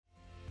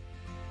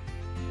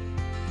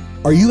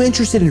Are you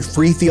interested in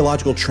free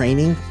theological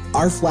training?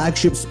 Our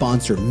flagship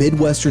sponsor,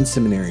 Midwestern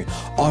Seminary,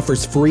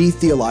 offers free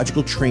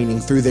theological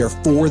training through their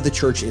For the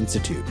Church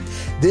Institute.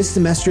 This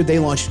semester, they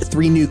launched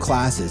 3 new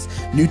classes,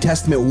 New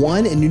Testament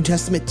 1 and New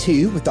Testament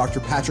 2 with Dr.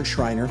 Patrick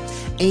Schreiner,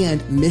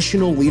 and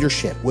Missional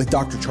Leadership with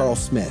Dr.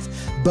 Charles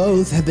Smith.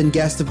 Both have been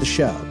guests of the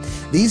show.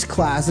 These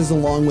classes,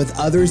 along with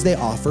others they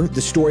offer,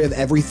 The Story of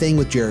Everything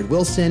with Jared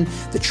Wilson,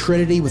 The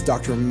Trinity with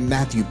Dr.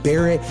 Matthew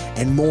Barrett,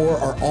 and more,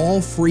 are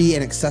all free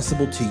and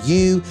accessible to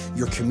you,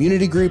 your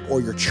community group,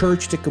 or your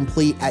church to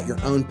complete at your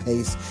own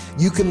pace.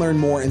 You can learn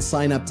more and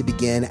sign up to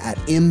begin at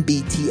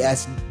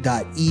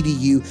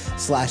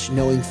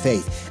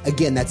mbts.edu/knowingfaith.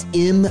 Again, that's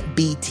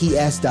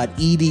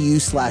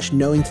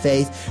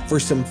mbts.edu/knowingfaith for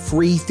some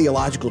free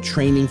theological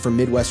training from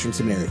Midwestern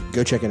Seminary.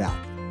 Go check it out.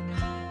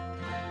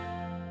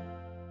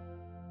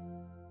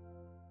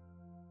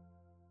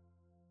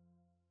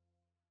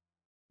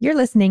 You're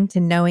listening to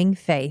Knowing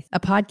Faith, a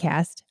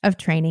podcast of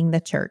Training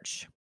the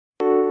Church.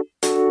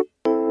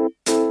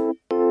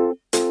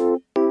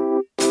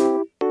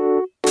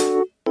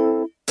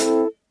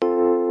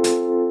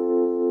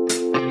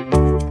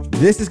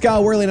 This is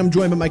Kyle Worley, and I'm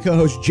joined by my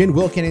co-hosts Jen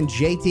Wilkin and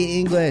JT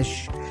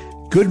English.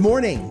 Good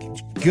morning,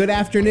 good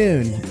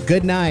afternoon,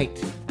 good night.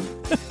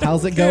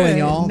 How's it going,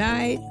 y'all? Good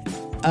night.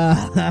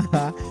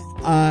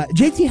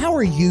 JT, how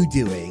are you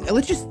doing?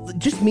 Let's just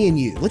me and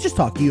you. Let's just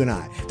talk, you and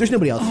I. There's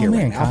nobody else here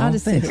right now. I'll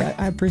just sit Thanks. here.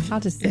 I appreciate.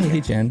 I'll just sit Hey,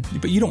 here. Jen,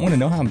 but you don't want to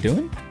know how I'm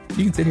doing?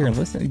 You can sit here and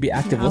listen. Be an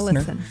active I'll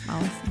listener.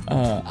 I'll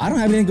listen. I don't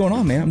have anything going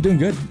on, man. I'm doing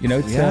good. You know,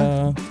 it's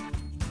a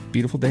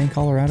beautiful day in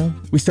Colorado.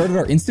 We started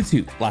our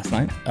institute last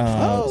night.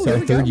 It's our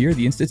third year of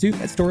the institute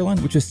at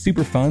Storyline, which is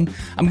super fun.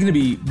 I'm going to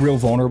be real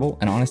vulnerable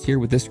and honest here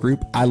with this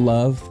group. I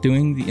love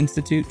doing the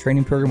institute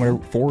training program, whatever,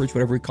 Forge,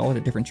 whatever we call it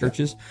at different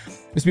churches.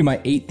 This will be my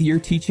 8th year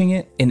teaching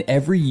it, and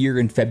every year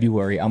in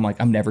February, I'm like,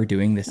 I'm never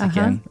doing this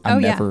again. I'm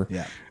never,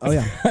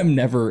 I'm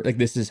never, like,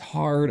 this is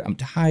hard. I'm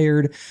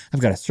tired. I've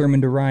got a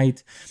sermon to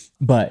write.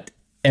 But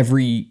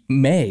every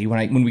May,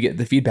 when we get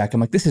the feedback, I'm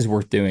like, this is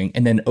worth doing.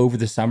 And then over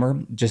the summer,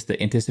 just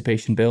the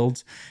anticipation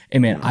builds.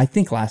 And man, I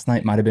think last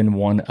night might have been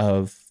one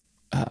of,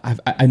 I've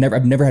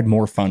never had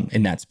more fun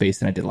in that space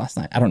than I did last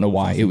night. I don't know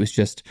why. It was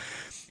just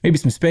maybe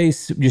some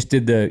space. We just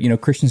did the,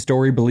 Christian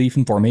story, belief,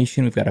 and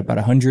formation. We've got about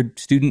 100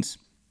 students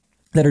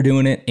that are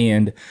doing it,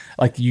 and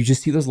like you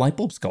just see those light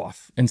bulbs go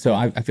off. And so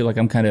I feel like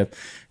I'm kind of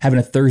having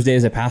a Thursday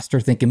as a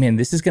pastor thinking, man,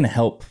 this is going to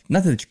help.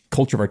 Not that the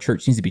culture of our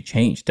church needs to be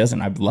changed,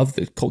 doesn't. I love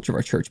the culture of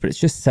our church, but it's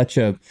just such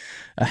a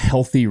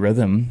healthy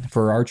rhythm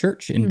for our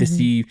church. And to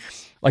see,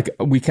 like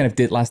we kind of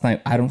did last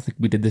night, I don't think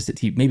we did this at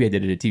TV, maybe I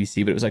did it at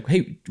TVC, but it was like,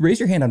 hey, raise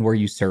your hand on where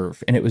you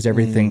serve. And it was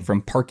everything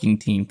from parking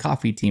team,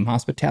 coffee team,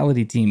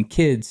 hospitality team,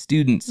 kids,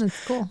 students.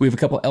 That's cool. We have a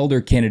couple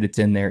elder candidates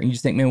in there. And you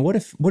just think, man, what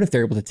if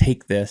they're able to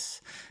take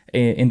this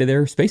into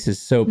their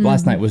spaces? So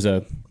last night was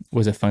a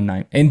fun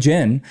night. And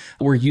Jen,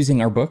 we're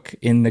using our book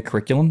in the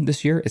curriculum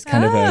this year as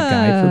kind of a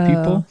guide for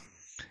people.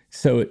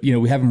 So,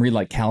 we have them read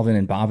like Calvin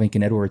and Bavinck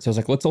and Edwards. So I was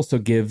like, let's also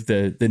give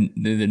the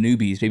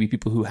newbies, maybe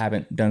people who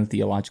haven't done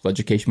theological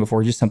education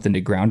before, just something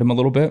to ground them a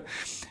little bit.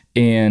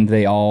 And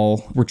they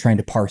all were trying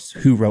to parse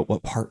who wrote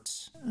what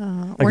parts.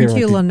 Weren't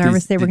you a little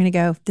nervous they were going to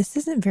go, this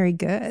isn't very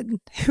good?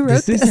 Who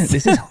wrote this?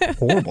 This is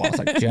horrible. I was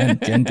like, Jen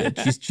did.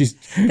 She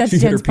That's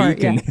hit her Jen's part,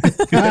 peak and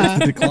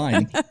started to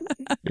decline.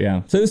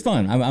 Yeah. So it was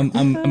fun.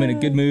 I'm in a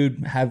good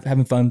mood,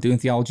 having fun doing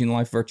theology in the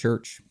life of our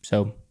church.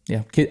 So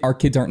yeah, our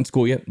kids aren't in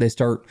school yet. They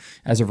start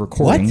as of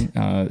recording.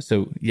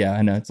 So yeah,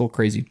 I know it's a little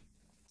crazy.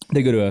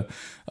 They go to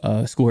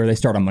a school where they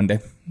start on Monday.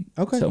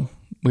 Okay. So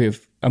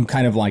I'm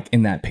kind of like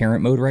in that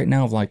parent mode right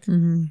now of like,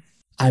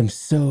 I'm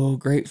so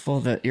grateful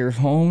that you're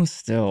home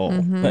still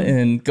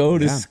and go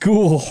to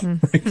school.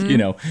 Like,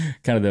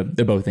 kind of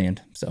the both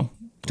and. So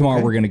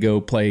tomorrow we're going to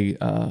go play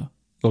go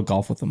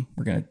golf with them.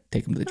 We're going to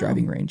take them to the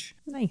driving range.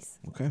 Nice.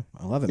 Okay.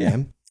 I love it,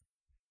 man.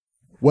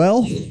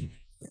 Well,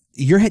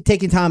 you're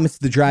taking Thomas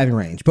to the driving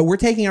range, but we're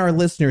taking our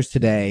listeners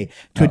today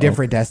to a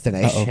different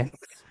destination.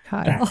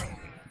 Kyle.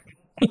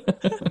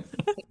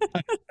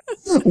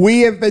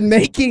 We have been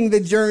making the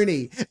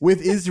journey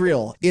with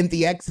Israel in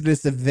the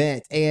Exodus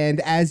event. And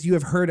as you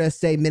have heard us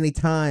say many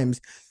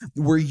times,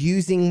 we're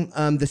using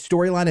the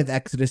storyline of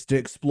Exodus to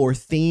explore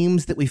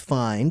themes that we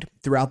find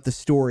throughout the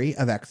story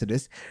of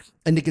Exodus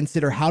and to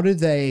consider how do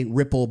they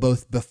ripple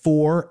both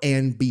before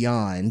and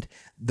beyond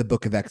the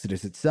book of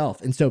Exodus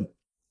itself. And so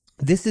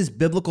this is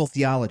biblical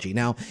theology.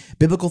 Now,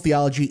 biblical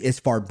theology is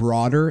far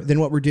broader than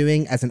what we're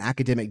doing as an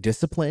academic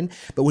discipline,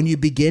 but when you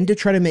begin to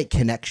try to make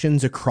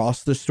connections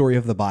across the story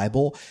of the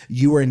Bible,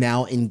 you are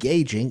now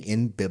engaging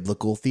in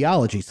biblical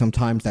theology.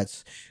 Sometimes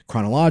that's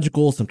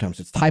chronological, sometimes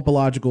it's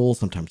typological,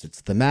 sometimes it's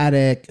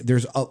thematic.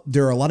 There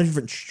are a lot of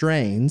different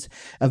strains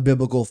of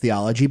biblical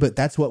theology, but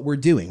that's what we're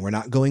doing. We're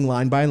not going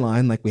line by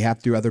line like we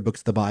have through other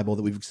books of the Bible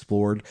that we've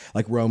explored,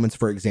 like Romans,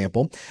 for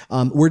example.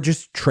 We're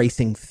just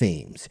tracing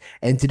themes.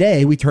 And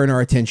today we turn our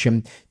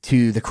attention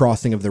to the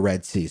crossing of the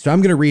Red Sea. So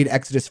I'm going to read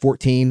Exodus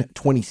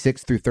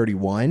 14:26 through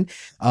 31,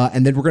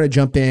 and then we're going to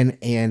jump in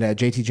and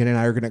JT, Jen, and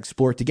I are going to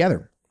explore it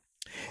together.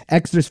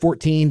 Exodus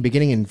 14,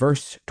 beginning in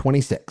verse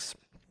 26.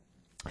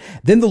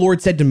 Then the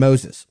Lord said to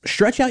Moses,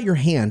 "Stretch out your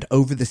hand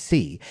over the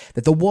sea,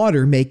 that the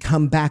water may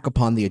come back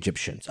upon the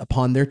Egyptians,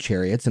 upon their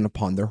chariots, and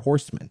upon their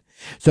horsemen."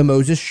 So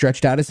Moses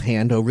stretched out his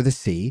hand over the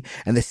sea,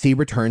 and the sea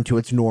returned to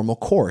its normal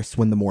course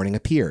when the morning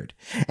appeared.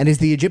 And as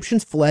the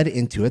Egyptians fled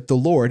into it, the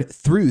Lord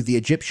threw the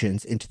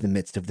Egyptians into the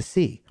midst of the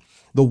sea.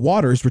 The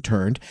waters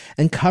returned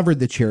and covered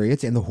the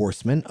chariots and the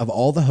horsemen of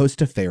all the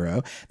host of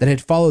Pharaoh that had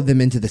followed them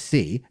into the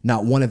sea.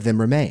 Not one of them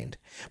remained.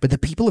 But the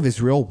people of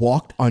Israel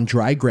walked on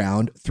dry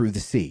ground through the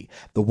sea,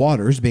 the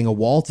waters being a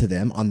wall to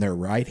them on their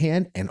right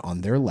hand and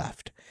on their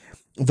left.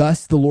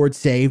 Thus the Lord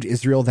saved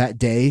Israel that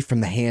day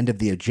from the hand of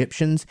the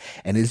Egyptians,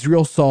 and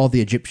Israel saw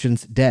the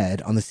Egyptians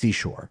dead on the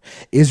seashore.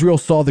 Israel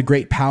saw the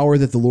great power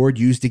that the Lord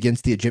used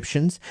against the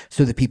Egyptians,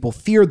 so the people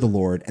feared the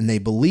Lord, and they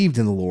believed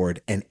in the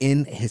Lord and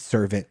in his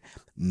servant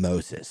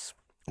Moses.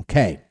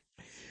 Okay.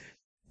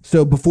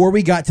 So before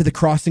we got to the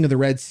crossing of the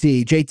Red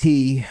Sea,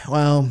 JT,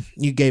 well,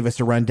 you gave us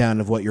a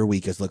rundown of what your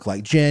week has looked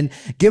like. Jen,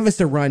 give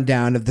us a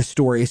rundown of the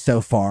story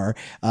so far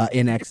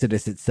in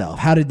Exodus itself.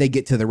 How did they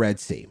get to the Red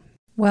Sea?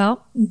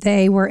 Well,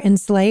 they were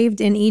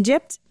enslaved in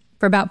Egypt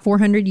for about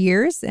 400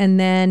 years, and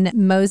then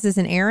Moses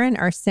and Aaron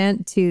are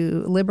sent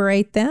to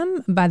liberate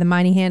them by the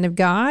mighty hand of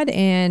God,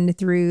 and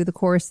through the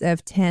course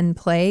of 10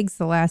 plagues,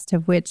 the last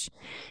of which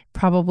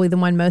probably the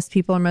one most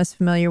people are most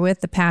familiar with,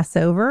 the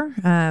Passover,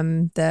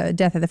 the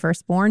death of the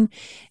firstborn.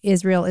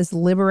 Israel is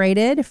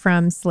liberated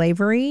from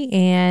slavery,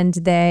 and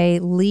they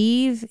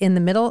leave in the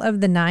middle of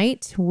the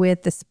night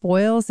with the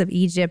spoils of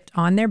Egypt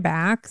on their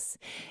backs,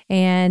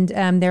 and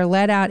they're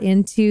led out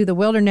into the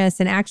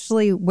wilderness. And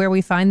actually, where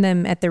we find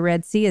them at the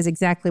Red Sea is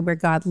exactly where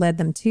God led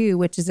them to,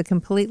 which is a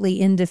completely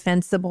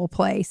indefensible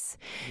place.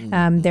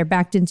 They're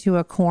backed into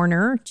a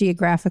corner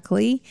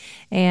geographically,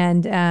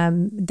 and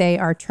they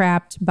are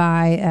trapped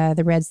by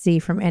the Red Sea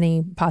from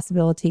any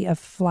possibility of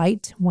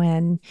flight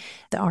when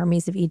the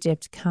armies of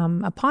Egypt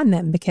come upon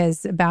them,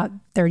 because about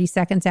 30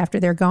 seconds after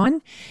they're gone,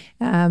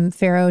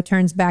 Pharaoh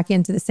turns back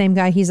into the same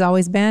guy he's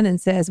always been and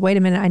says, "Wait a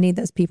minute, I need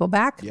those people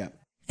back." Yeah.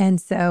 And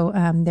so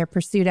they're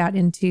pursued out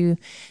into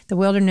the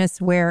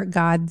wilderness, where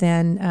God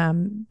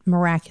then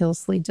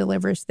miraculously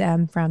delivers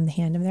them from the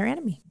hand of their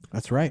enemy.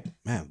 That's right.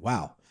 Man,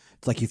 wow.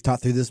 It's like you've taught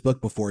through this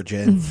book before,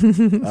 Jen.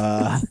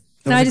 I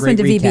just went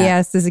to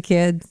VBS as a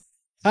kid.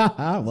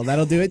 Well,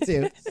 that'll do it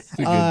too.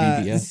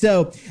 VBS.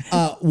 So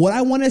what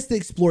I want us to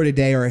explore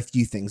today are a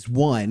few things.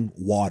 One,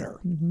 water.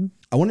 Mm-hmm.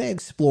 I want to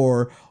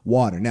explore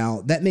water.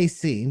 Now, that may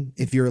seem,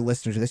 if you're a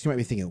listener to this, you might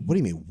be thinking, what do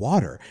you mean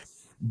water?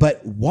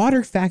 But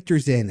water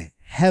factors in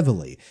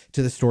heavily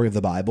to the story of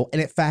the Bible,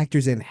 and it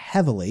factors in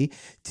heavily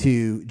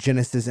to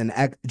Genesis and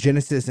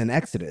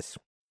Exodus.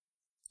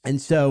 And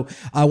so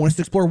I want us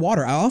to explore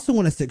water. I also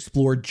want us to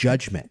explore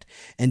judgment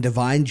and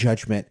divine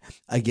judgment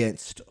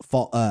against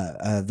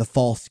the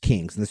false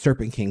kings and the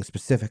serpent king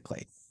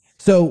specifically.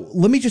 So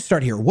let me just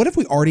start here. What have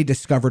we already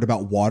discovered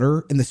about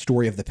water in the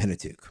story of the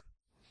Pentateuch?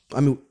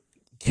 I mean,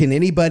 can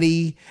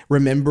anybody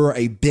remember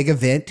a big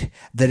event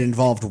that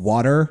involved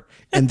water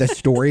in the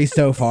story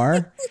so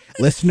far?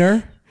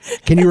 Listener,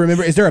 can you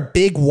remember? Is there a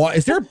big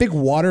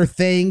water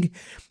thing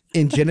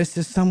in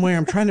Genesis somewhere?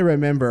 I'm trying to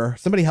remember.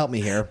 Somebody help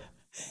me here.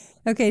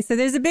 Okay, so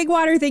there's a big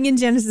water thing in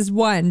Genesis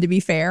 1, to be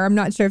fair. I'm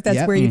not sure if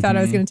that's where you thought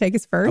I was going to take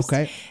us first.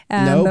 Okay.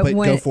 But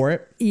go for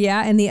it.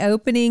 Yeah, in the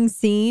opening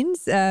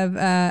scenes of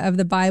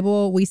the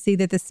Bible, we see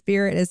that the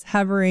Spirit is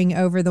hovering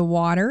over the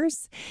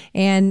waters.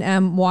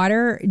 And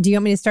water, do you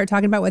want me to start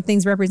talking about what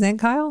things represent,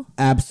 Kyle?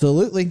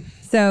 Absolutely.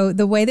 So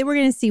the way that we're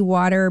going to see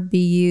water be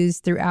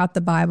used throughout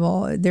the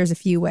Bible, there's a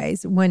few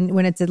ways.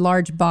 When it's a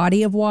large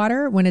body of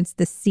water, when it's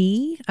the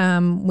sea,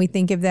 we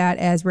think of that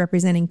as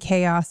representing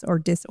chaos or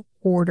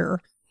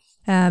disorder.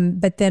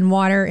 But then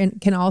water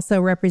can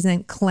also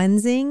represent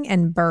cleansing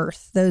and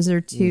birth. Those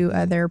are two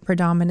other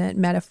predominant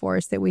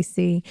metaphors that we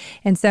see.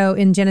 And so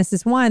in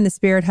Genesis 1, the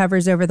Spirit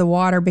hovers over the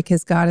water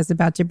because God is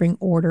about to bring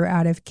order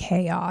out of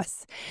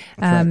chaos.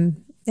 Right.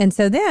 And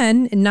so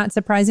then, not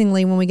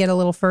surprisingly, when we get a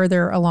little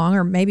further along,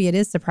 or maybe it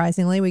is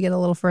surprisingly, we get a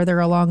little further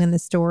along in the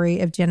story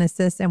of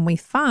Genesis, and we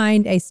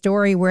find a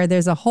story where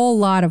there's a whole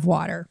lot of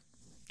water.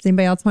 Does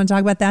anybody else want to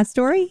talk about that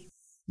story?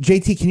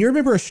 JT, can you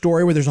remember a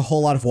story where there's a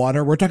whole lot of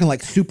water? We're talking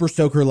like super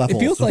soaker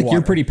levels. It feels like water.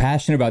 You're pretty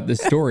passionate about this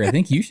story. I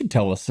think you should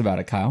tell us about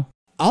it, Kyle.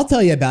 I'll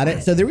tell you about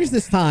it. So there was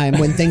this time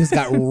when things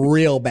got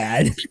real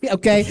bad.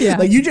 Okay. Yeah.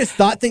 Like you just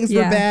thought things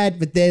were bad,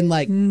 but then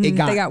like they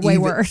got way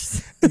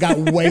worse. It got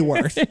way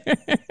worse.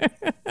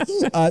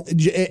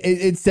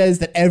 It says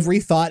that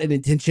every thought and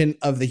intention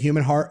of the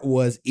human heart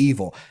was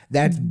evil.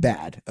 That's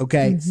bad.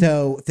 Okay.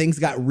 So things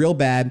got real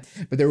bad,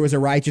 but there was a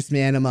righteous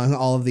man among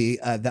all of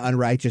the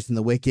unrighteous and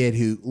the wicked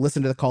who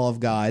listened to the call of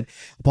God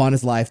upon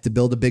his life to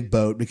build a big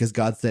boat because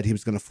God said he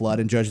was going to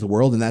flood and judge the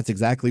world. And that's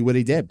exactly what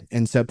he did.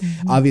 And so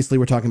obviously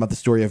we're talking about the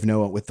story of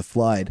Noah with the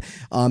flood.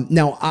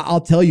 Now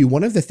I'll tell you,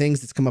 one of the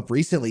things that's come up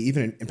recently,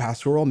 even in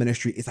pastoral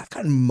ministry, is I've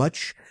gotten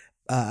much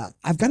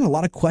I've gotten a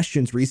lot of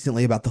questions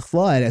recently about the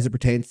flood as it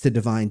pertains to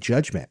divine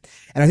judgment.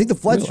 And I think the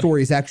flood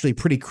story is actually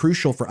pretty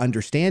crucial for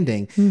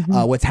understanding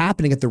what's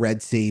happening at the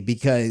Red Sea,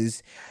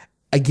 because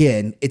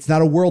again, it's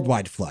not a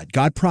worldwide flood.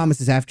 God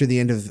promises after the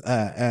end of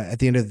at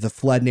the end of the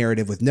flood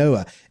narrative with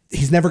Noah,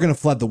 he's never going to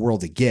flood the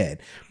world again.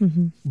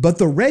 But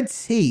the Red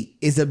Sea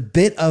is a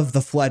bit of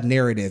the flood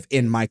narrative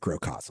in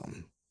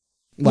microcosm.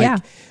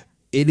 Like,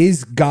 it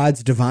is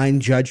God's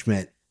divine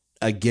judgment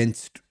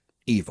against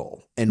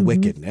evil and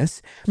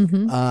wickedness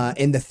in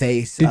the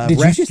face of Did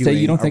you just say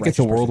you don't think it's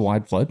a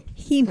worldwide flood?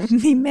 He meant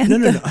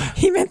no.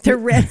 He meant the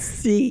Red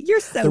Sea. You're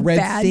so the Red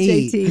bad,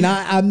 Sea. JT.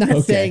 I'm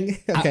not saying.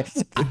 Okay,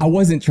 I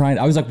wasn't trying.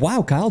 I was like,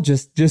 wow, Kyle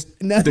just took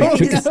a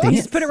You stance.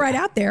 just put it right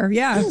out there.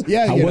 Yeah.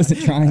 I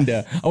wasn't trying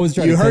to. I was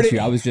trying to touch you.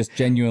 I was just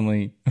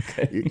genuinely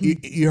okay.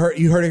 You heard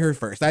it here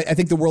first. I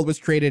think the world was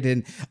created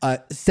in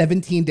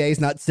 17 days,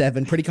 not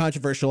 7. Pretty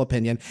controversial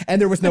opinion,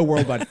 and there was no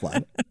worldwide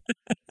flood.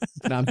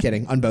 No, I'm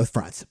kidding on both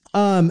fronts.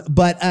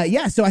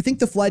 So I think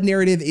the flood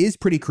narrative is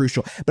pretty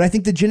crucial, but I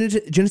think the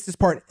Genesis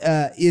part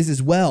is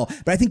as well.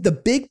 But I think the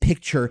big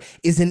picture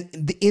is in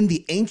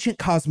the ancient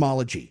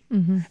cosmology,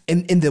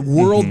 in the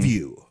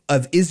worldview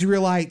of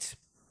Israelites,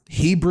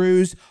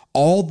 Hebrews,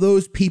 all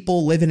those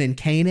people living in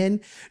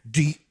Canaan.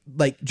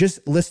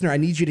 Just listener, I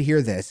need you to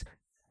hear this.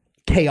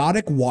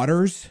 Chaotic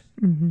waters.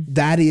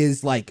 That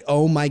is like,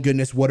 oh my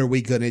goodness, what are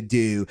we going to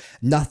do?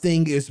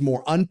 Nothing is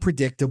more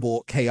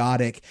unpredictable,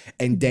 chaotic,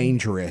 and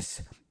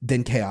dangerous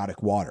than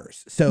chaotic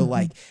waters. So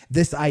like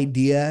this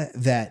idea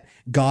that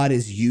God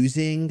is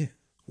using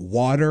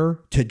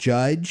water to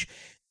judge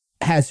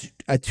has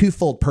a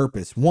twofold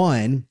purpose.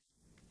 One,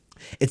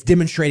 it's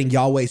demonstrating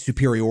Yahweh's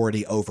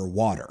superiority over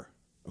water.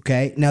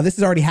 Okay. Now this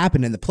has already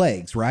happened in the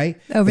plagues, right?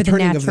 Over the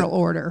natural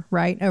order,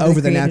 right?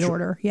 Over the natural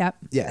order. Yep.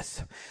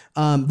 Yes.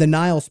 The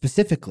Nile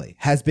specifically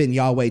has been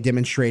Yahweh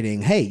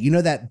demonstrating, hey, you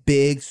know that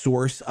big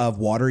source of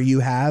water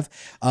you have?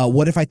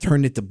 What if I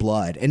turned it to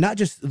blood? And not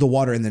just the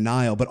water in the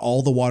Nile, but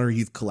all the water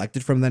you've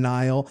collected from the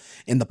Nile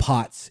in the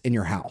pots in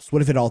your house.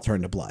 What if it all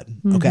turned to blood?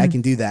 Okay, I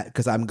can do that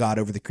because I'm God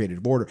over the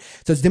created order.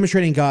 So it's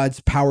demonstrating God's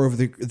power over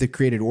the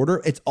created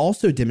order. It's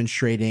also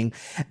demonstrating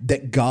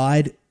that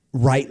God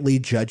rightly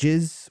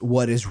judges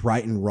what is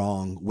right and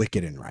wrong,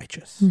 wicked and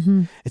righteous.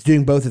 It's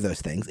doing both of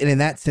those things. And in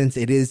that sense,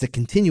 it is a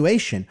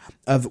continuation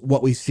of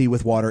what we see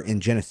with water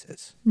in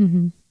Genesis.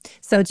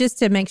 So just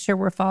to make sure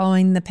we're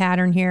following the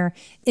pattern here,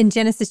 in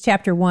Genesis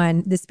chapter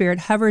 1, the Spirit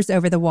hovers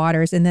over the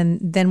waters, and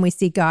then we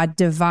see God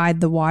divide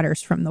the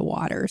waters from the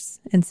waters.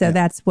 And so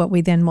that's what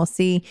we then will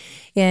see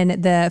in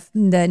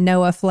the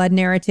Noah flood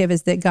narrative,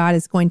 is that God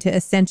is going to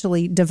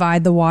essentially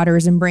divide the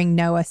waters and bring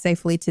Noah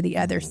safely to the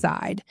other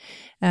side.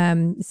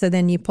 So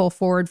then you pull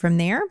forward from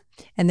there.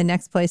 And the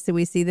next place that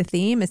we see the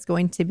theme is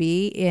going to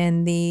be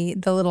in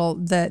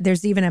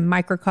there's even a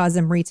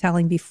microcosm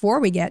retelling before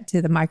we get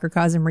to the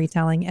microcosm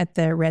retelling at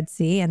the Red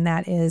Sea. And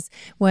that is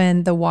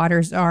when the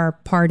waters are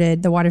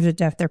parted, the waters of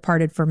death, they're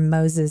parted for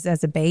Moses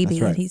as a baby,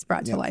 and he's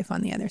brought to life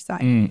on the other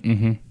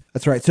side.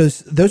 That's right. So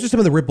those are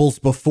some of the ripples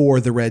before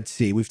the Red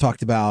Sea. We've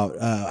talked about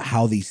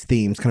how these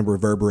themes kind of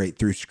reverberate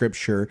through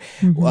Scripture.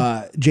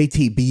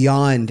 JT,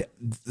 beyond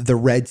the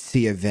Red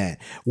Sea event,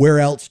 where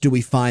else do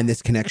we find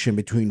this connection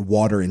between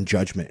water and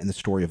judgment in the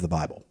story of the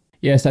Bible?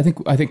 Yes, I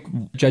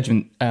think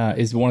judgment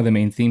is one of the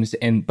main themes,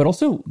 but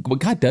also what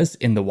God does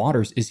in the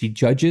waters is He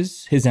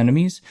judges His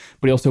enemies,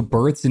 but He also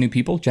births a new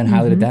people. Jen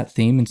highlighted that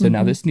theme, and so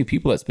now this new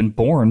people that's been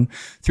born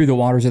through the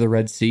waters of the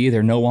Red Sea,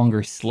 they're no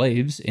longer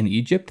slaves in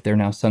Egypt; they're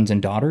now sons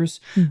and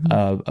daughters,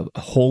 a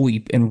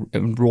holy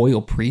and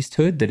royal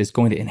priesthood that is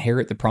going to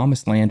inherit the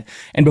Promised Land.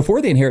 And before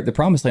they inherit the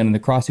Promised Land and the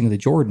crossing of the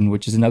Jordan,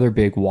 which is another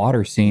big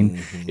water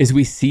scene, is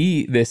we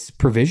see this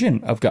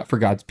provision of God for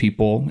God's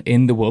people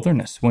in the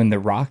wilderness when the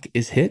rock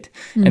is hit.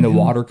 And the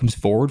water comes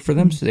forward for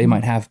them, so they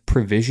might have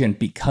provision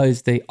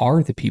because they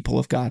are the people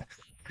of God.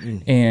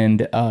 And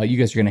you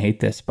guys are going to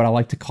hate this, but I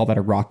like to call that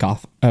a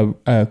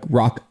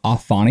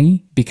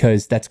rock-ophany,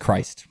 because that's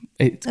Christ.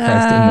 It's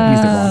Christ, and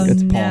He's the rock.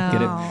 It's Paul.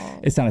 Get it?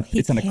 It's not a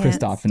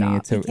Christophany.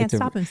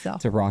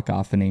 It's a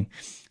rockophany.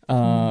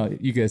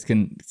 You guys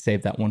can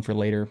save that one for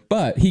later.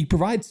 But He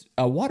provides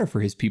water for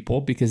His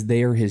people because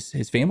they are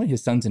His family,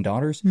 His sons and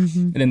daughters.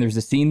 And then there's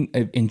a scene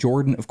in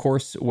Jordan, of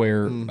course,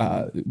 where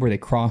they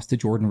cross the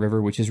Jordan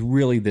River, which is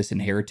really this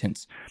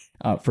inheritance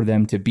for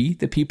them to be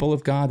the people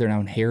of God. They're now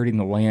inheriting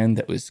the land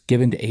that was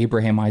given to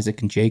Abraham,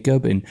 Isaac, and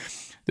Jacob, and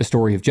the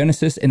story of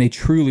Genesis, and they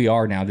truly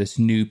are now this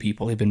new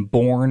people. They've been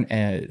born,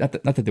 not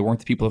that they weren't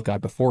the people of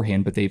God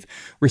beforehand, but they've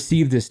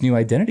received this new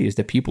identity as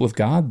the people of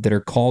God that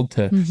are called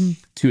to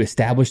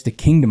establish the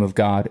kingdom of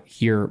God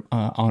here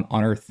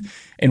on earth.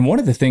 And one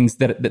of the things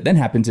that then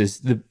happens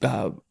is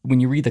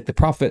when you read like the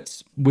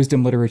prophets,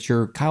 wisdom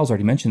literature, Kyle's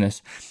already mentioned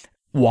this,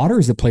 water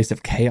is a place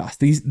of chaos.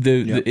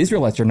 The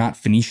Israelites are not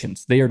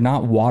Phoenicians. They are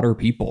not water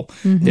people.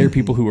 They're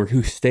people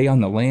who stay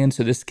on the land.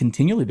 So this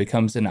continually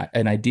becomes an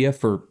idea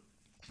for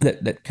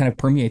that kind of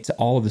permeates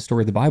all of the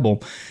story of the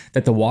Bible,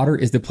 that the water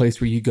is the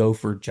place where you go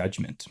for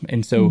judgment.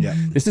 And so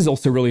this is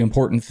also a really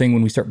important thing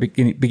when we start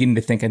beginning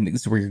to think, I think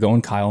this is where you're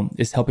going, Kyle,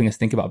 is helping us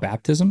think about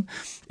baptism,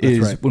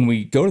 when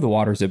we go to the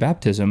waters of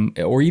baptism,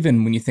 or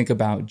even when you think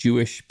about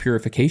Jewish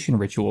purification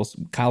rituals.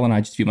 Kyle and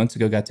I just a few months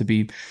ago got to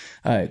be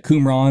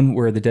Qumran,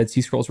 where the Dead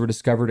Sea Scrolls were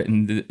discovered,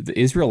 and the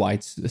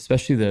Israelites,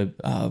 especially the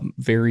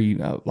very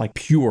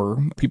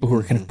pure people who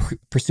are kind of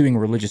pursuing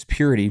religious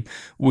purity,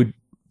 would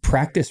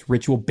practice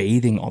ritual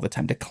bathing all the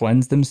time to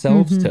cleanse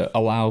themselves, to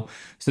allow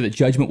so that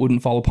judgment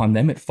wouldn't fall upon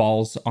them. It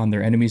falls on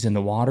their enemies in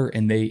the water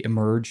and they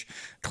emerge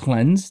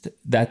cleansed.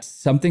 That's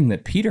something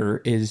that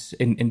Peter is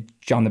and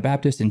John the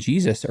Baptist and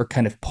Jesus are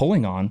kind of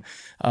pulling on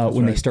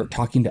when they start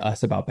talking to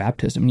us about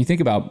baptism. And you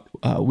think about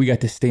we got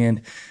to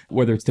stand,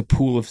 whether it's the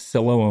pool of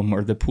Siloam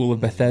or the pool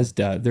of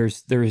Bethesda,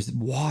 there is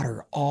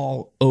water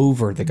all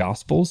over the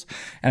Gospels.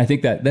 And I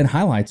think that then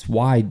highlights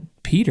why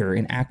Peter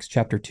in Acts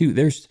chapter 2,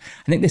 I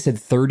think they said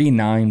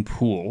 39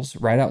 pools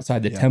right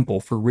outside the temple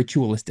for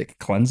ritualistic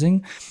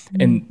cleansing.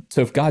 And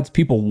so if God's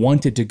people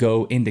wanted to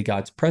go into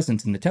God's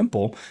presence in the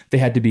temple, they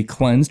had to be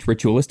cleansed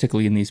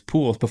ritualistically in these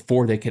pools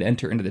before they could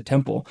enter into the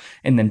temple.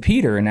 And then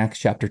Peter in Acts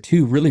chapter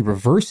 2 really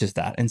reverses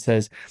that and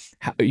says,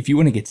 if you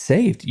want to get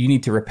saved, you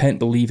need to repent,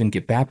 believe, and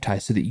get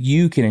baptized so that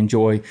you can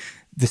enjoy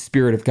the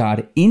Spirit of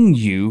God in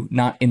you,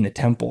 not in the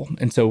temple.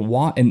 And so,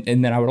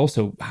 and then I would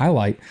also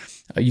highlight,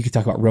 you could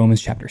talk about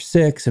Romans chapter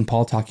 6 and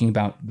Paul talking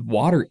about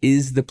water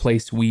is the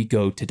place we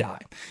go to die.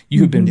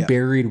 You have been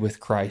buried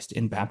with Christ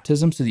in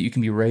baptism so that you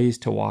can be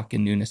raised to walk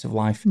in newness of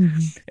life.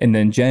 And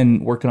then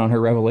Jen, working on her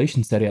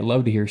Revelation study, I'd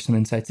love to hear some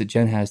insights that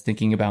Jen has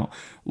thinking about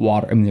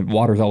water. I mean, the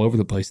water's all over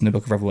the place in the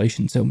book of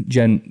Revelation. So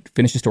Jen,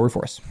 finish the story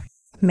for us.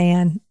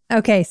 Man.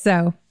 Okay,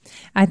 so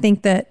I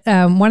think that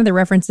one of the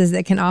references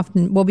that can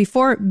often,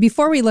 before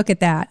we look at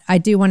that, I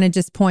do want to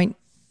just point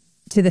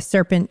to the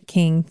serpent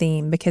king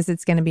theme, because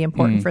it's going to be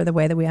important for the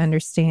way that we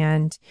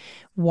understand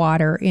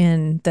water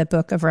in the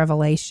book of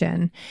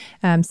Revelation.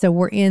 So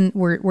we're in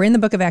the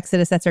book of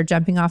Exodus. That's our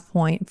jumping off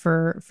point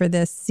for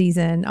this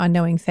season on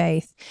Knowing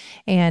Faith.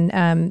 And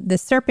the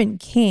serpent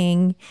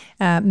king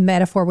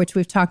metaphor, which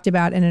we've talked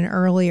about in an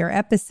earlier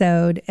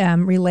episode,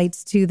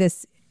 relates to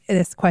this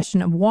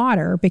question of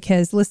water,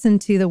 because listen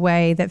to the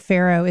way that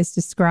Pharaoh is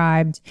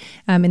described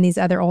in these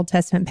other Old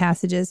Testament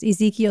passages.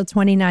 Ezekiel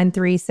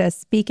 29:3 says,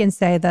 "Speak and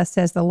say, thus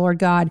says the Lord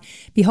God,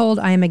 behold,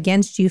 I am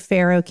against you,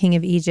 Pharaoh, king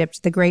of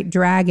Egypt, the great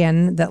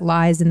dragon that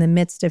lies in the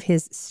midst of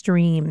his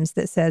streams,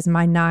 that says,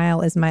 my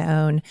Nile is my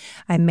own.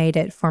 I made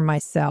it for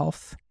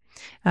myself."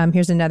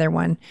 Here's another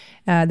one.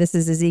 This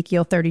is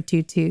Ezekiel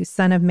 32:2.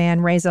 "Son of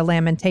man, raise a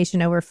lamentation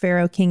over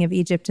Pharaoh, king of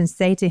Egypt, and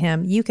say to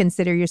him, you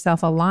consider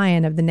yourself a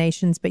lion of the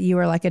nations, but you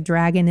are like a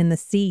dragon in the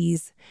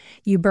seas.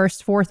 You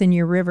burst forth in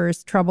your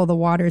rivers, trouble the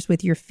waters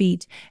with your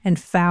feet, and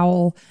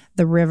foul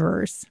the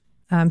rivers."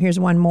 Here's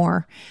one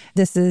more.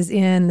 This is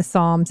in the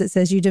Psalms. It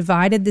says, "You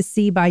divided the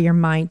sea by your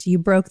might. You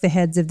broke the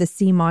heads of the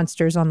sea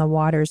monsters on the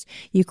waters.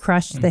 You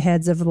crushed the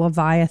heads of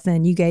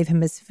Leviathan. You gave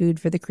him as food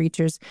for the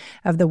creatures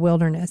of the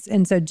wilderness."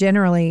 And so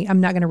generally, I'm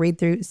not going to read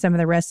through some of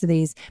the rest of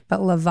these,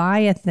 but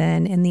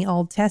Leviathan in the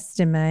Old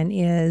Testament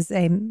is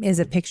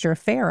a picture of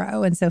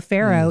Pharaoh. And so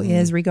Pharaoh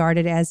is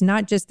regarded as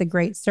not just the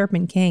great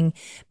serpent king,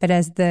 but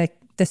as the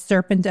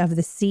serpent of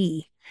the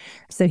sea.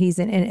 So he's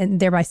and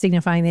thereby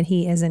signifying that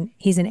he's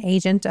an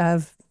agent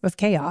of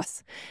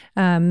chaos.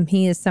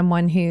 He is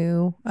someone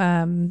who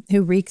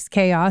wreaks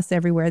chaos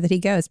everywhere that he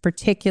goes,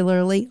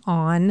 particularly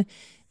on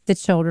the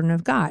children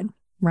of God.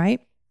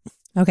 Right?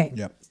 Okay.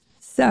 Yep.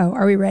 So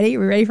are we ready? Are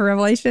we ready for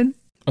Revelation?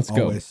 Let's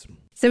go. Always.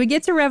 So we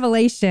get to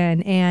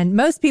Revelation, and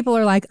most people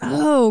are like,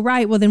 oh,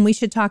 right, well, then we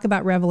should talk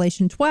about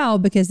Revelation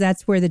 12, because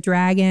that's where the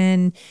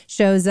dragon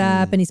shows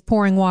up and he's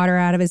pouring water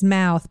out of his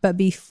mouth. But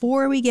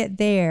before we get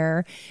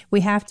there,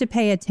 we have to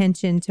pay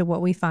attention to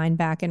what we find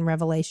back in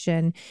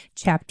Revelation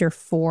chapter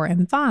 4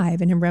 and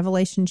 5. And in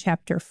Revelation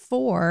chapter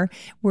 4,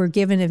 we're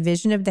given a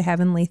vision of the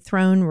heavenly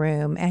throne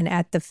room. And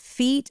at the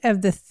feet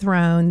of the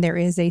throne, there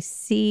is a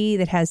sea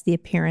that has the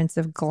appearance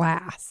of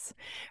glass,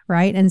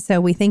 right? And so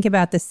we think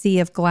about the sea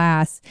of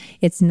glass.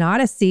 It's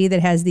not a sea that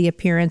has the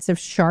appearance of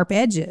sharp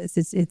edges.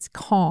 It's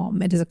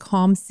calm. It is a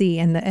calm sea,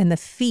 and the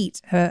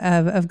feet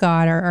of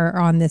God are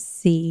on this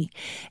sea.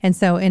 And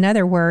so, in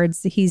other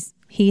words,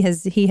 he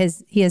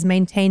has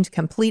maintained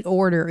complete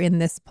order in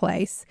this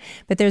place.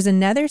 But there's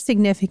another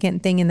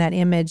significant thing in that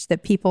image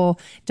that people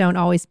don't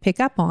always pick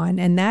up on,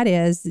 and that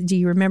is, do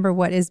you remember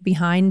what is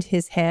behind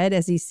his head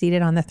as he's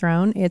seated on the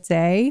throne? It's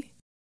a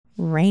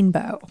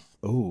rainbow.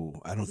 Oh,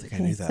 I don't think I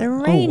knew that. It's a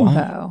rainbow.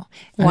 Wow.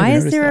 Why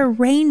is there a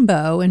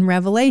rainbow in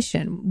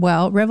Revelation?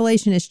 Well,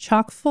 Revelation is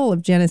chock full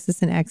of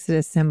Genesis and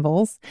Exodus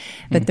symbols,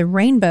 but the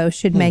rainbow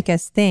should make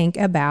us think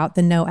about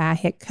the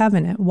Noahic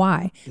covenant.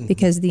 Why?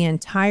 Because the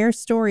entire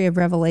story of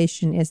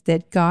Revelation is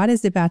that God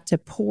is about to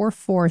pour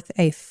forth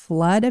a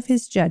flood of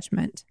his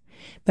judgment,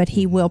 but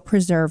he will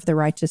preserve the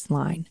righteous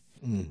line.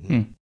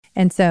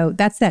 And so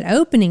that's that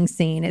opening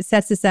scene. It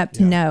sets us up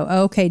to know,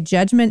 okay,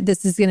 judgment,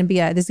 this is going to be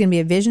a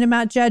vision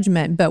about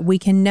judgment, but we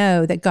can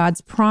know that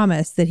God's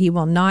promise that he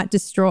will not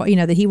destroy,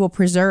 that he will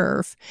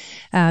preserve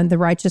the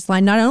righteous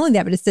line. Not only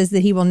that, but it says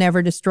that he will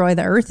never destroy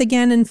the earth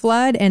again in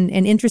flood. And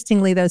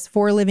interestingly, those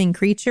 4 living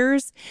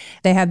creatures,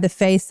 they have the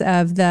face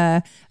of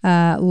the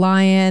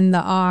lion,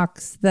 the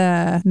ox,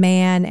 the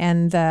man,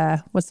 and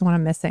what's the one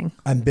I'm missing?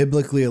 I'm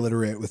biblically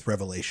illiterate with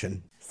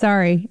Revelation.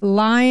 Sorry,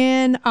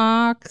 lion,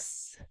 ox,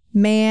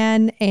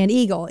 man, and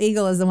eagle.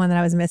 Eagle is the one that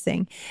I was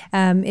missing.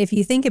 If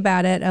you think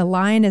about it, a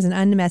lion is an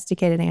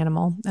undomesticated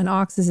animal. An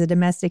ox is a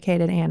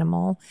domesticated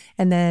animal,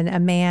 and then a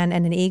man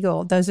and an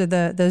eagle. Those are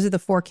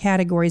the 4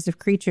 categories of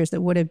creatures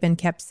that would have been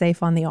kept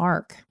safe on the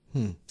ark.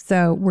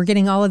 So we're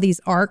getting all of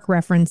these ark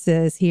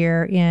references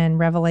here in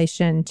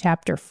Revelation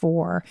chapter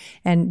 4,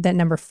 and that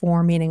number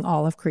 4 meaning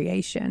all of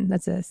creation.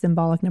 That's a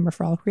symbolic number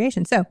for all of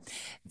creation. So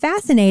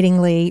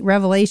fascinatingly,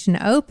 Revelation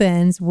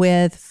opens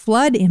with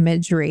flood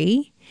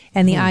imagery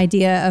and the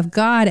idea of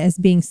God as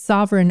being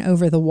sovereign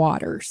over the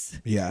waters.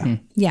 Yeah.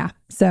 Yeah.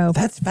 So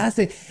that's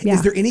fascinating. Yeah.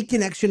 Is there any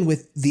connection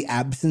with the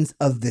absence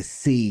of the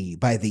sea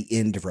by the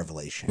end of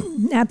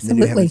Revelation? Absolutely.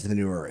 The new heavens and the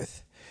new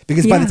earth.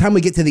 Because by the time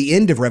we get to the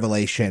end of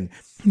Revelation,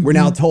 we're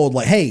now told,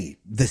 like, hey,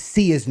 the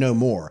sea is no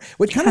more.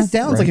 Which kind of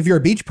sounds like, if you're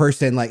a beach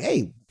person, like,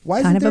 hey, why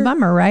is it kind of a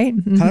bummer, right?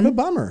 Kind of a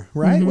bummer,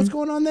 right? What's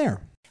going on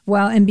there?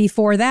 Well, and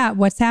before that,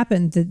 what's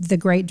happened? The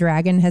great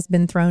dragon has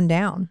been thrown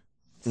down.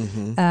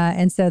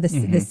 And so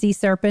the sea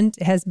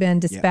serpent has been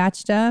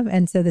dispatched of,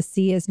 and so the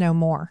sea is no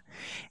more.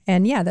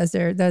 And those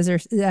are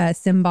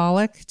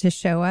symbolic to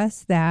show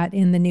us that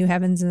in the new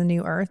heavens and the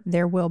new earth,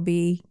 it will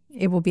be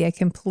a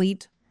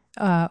complete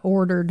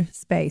ordered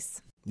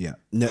space. Yeah.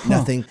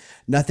 Nothing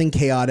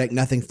chaotic,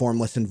 nothing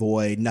formless and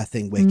void,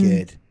 nothing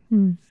wicked,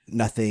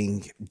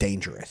 nothing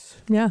dangerous.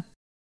 Yeah.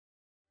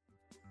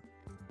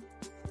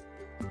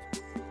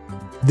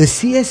 The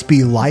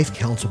CSB Life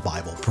Counsel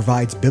Bible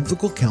provides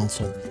biblical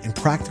counsel and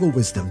practical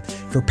wisdom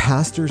for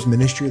pastors,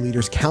 ministry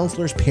leaders,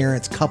 counselors,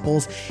 parents,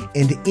 couples,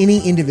 and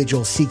any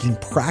individual seeking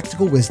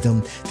practical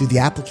wisdom through the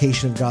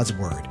application of God's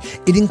Word.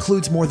 It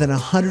includes more than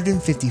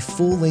 150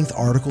 full-length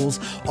articles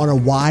on a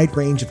wide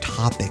range of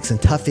topics and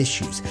tough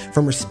issues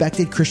from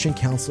respected Christian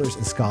counselors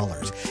and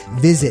scholars.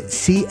 Visit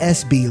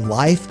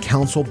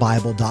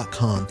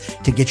csblifecounselbible.com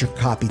to get your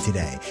copy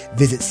today.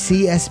 Visit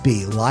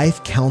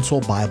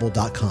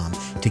csblifecounselbible.com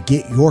to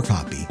get your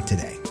copy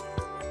today.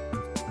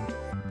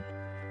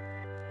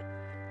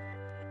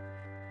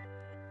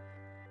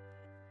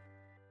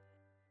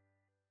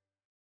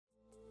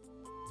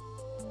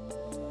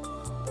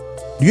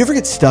 Do you ever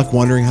get stuck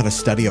wondering how to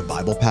study a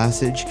Bible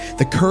passage?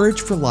 The Courage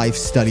for Life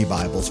Study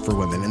Bibles for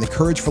women and the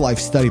Courage for Life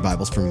Study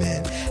Bibles for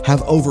men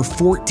have over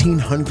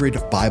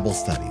 1,400 Bible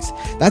studies.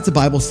 That's a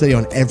Bible study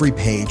on every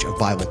page of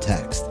Bible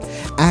text.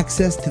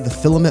 Access to the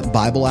Filament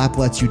Bible app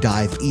lets you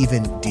dive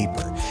even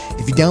deeper.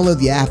 If you download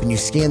the app and you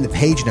scan the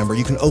page number,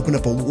 you can open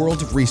up a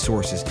world of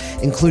resources,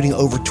 including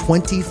over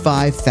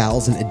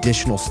 25,000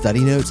 additional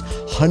study notes,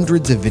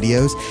 hundreds of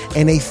videos,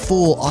 and a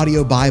full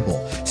audio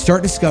Bible.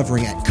 Start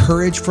discovering at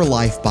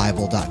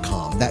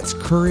CourageForLifeBible.com. That's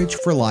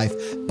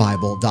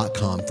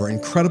CourageForLifeBible.com for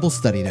incredible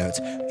study notes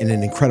and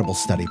an incredible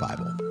study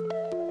Bible.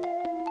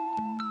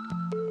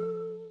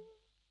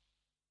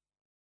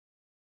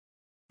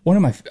 One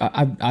of my,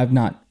 I'm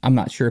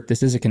not sure if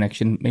this is a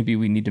connection. Maybe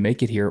we need to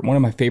make it here. One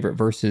of my favorite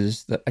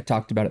verses that I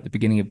talked about at the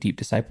beginning of Deep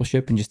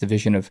Discipleship and just the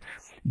vision of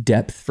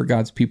depth for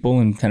God's people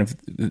and kind of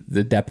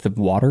the depth of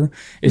water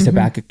is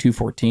Habakkuk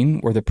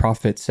 2:14, where the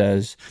prophet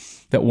says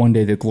that one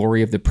day the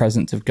glory of the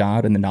presence of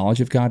God and the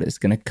knowledge of God is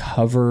going to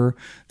cover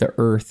the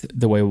earth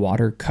the way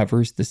water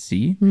covers the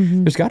sea.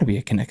 There's got to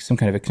be some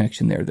kind of a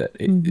connection there that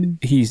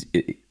he's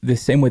the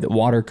same way that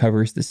water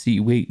covers the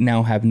sea. We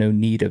now have no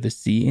need of a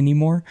sea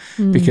anymore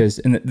because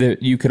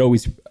you could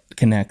always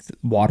connect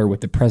water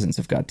with the presence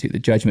of God too, the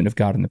judgment of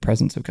God and the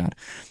presence of God,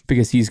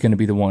 because he's going to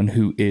be the one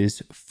who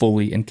is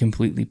fully and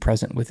completely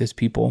present with his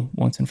people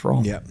once and for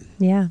all. Yeah.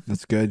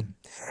 That's good.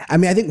 I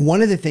mean, I think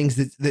one of the things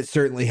that's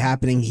certainly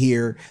happening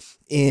here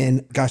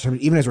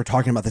even as we're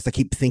talking about this, I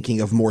keep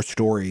thinking of more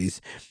stories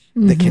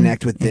that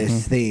connect with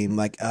this theme.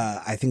 Like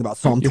I think about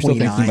Psalm 29. You're still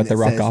thinking about the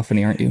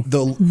rockophony, aren't you?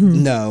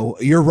 No,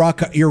 your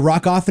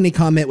rockophony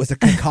comment was a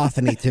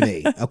cacophony to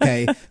me.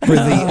 Okay,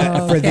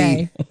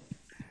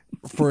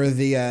 for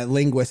the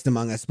linguist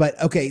among us. But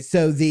okay,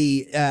 so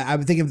I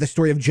would think of the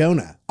story of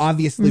Jonah.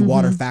 Obviously,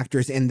 water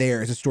factors in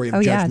there as a story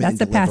of judgment. That's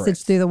the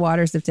passage through the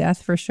waters of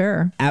death for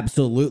sure.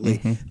 Absolutely.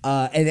 And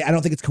I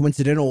don't think it's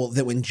coincidental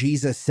that when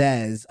Jesus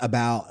says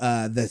about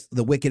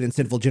the wicked and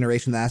sinful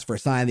generation that asks for a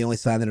sign, the only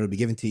sign that will be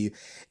given to you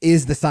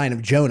is the sign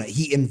of Jonah.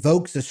 He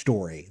invokes a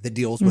story that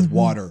deals with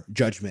water,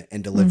 judgment,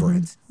 and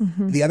deliverance.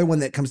 The other one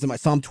that comes to mind,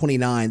 Psalm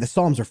 29, the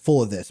Psalms are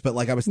full of this, but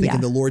like I was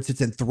thinking, the Lord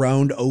sits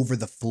enthroned over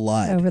the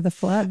flood. Over the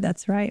flood,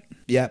 that's right.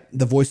 Yeah,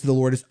 the voice of the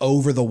Lord is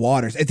over the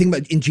waters. I think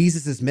about in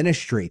Jesus's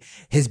ministry,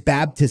 his his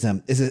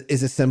baptism is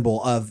a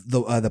symbol of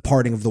the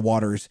parting of the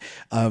waters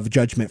of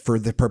judgment for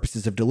the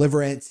purposes of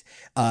deliverance.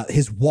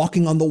 His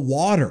walking on the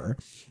water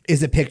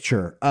is a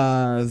picture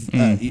of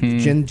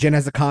Jen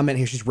has a comment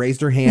here. She's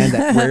raised her hand.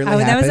 That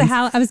rarely happens.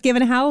 I was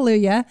given a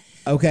hallelujah.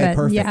 Okay,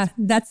 perfect. Yeah,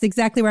 that's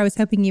exactly where I was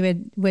hoping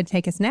you would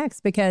take us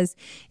next, because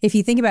if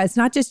you think about it, it's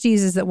not just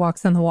Jesus that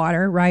walks on the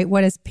water, right?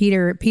 What is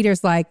Peter?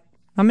 Peter's like,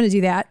 I'm going to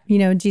do that.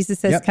 Jesus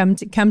says,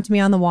 Yep. come to me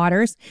on the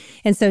waters.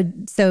 And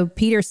so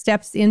Peter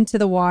steps into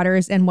the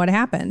waters, and what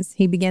happens?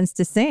 He begins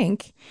to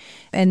sink,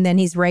 and then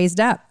he's raised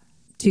up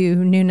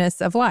to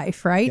newness of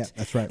life, right? Yeah,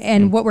 that's right.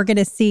 And what we're going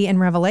to see in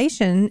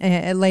Revelation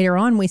later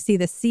on, we see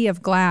the sea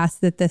of glass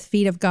that the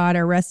feet of God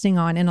are resting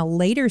on in a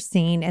later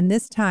scene. And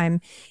this time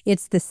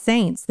it's the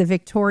saints, the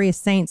victorious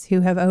saints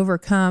who have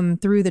overcome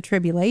through the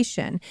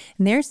tribulation.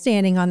 And they're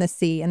standing on the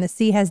sea, and the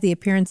sea has the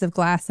appearance of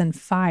glass and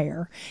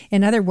fire.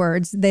 In other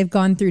words, they've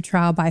gone through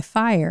trial by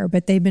fire,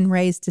 but they've been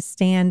raised to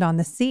stand on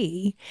the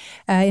sea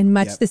in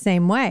much the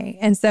same way.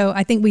 And so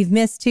I think we've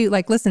missed too,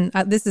 listen,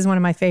 this is one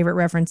of my favorite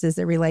references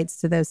that relates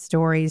to those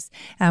stories.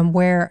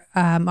 Where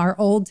our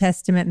Old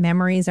Testament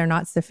memories are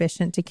not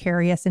sufficient to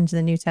carry us into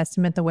the New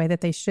Testament the way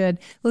that they should.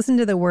 Listen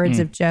to the words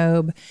of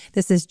Job.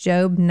 This is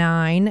Job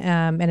 9,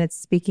 and it's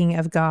speaking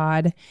of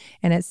God.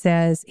 And it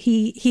says,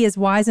 He is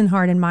wise in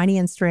heart and mighty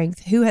in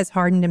strength. Who has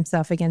hardened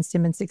himself against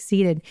him and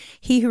succeeded?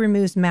 He who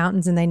removes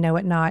mountains and they know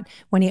it not,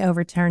 when he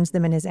overturns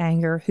them in his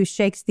anger, who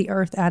shakes the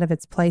earth out of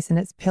its place and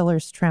its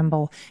pillars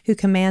tremble, who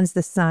commands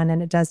the sun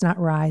and it does not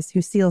rise,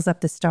 who seals up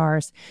the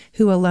stars,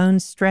 who alone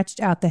stretched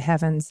out the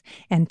heavens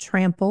and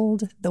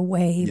trampled the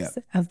waves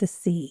of the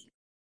sea.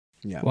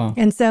 Yeah. Wow.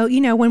 And so,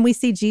 when we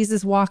see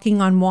Jesus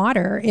walking on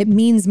water, it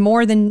means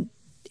more than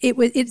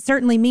it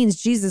certainly means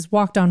Jesus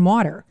walked on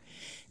water,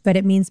 but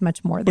it means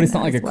much more than that. But it's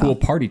not like as a well. cool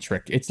party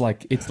trick. It's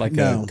like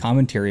No. a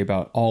commentary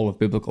about all of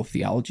biblical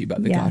theology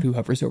about the God who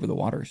hovers over the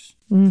waters.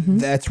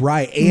 That's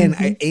right. And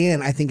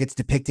I think it's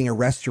depicting a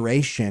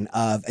restoration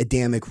of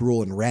Adamic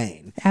rule and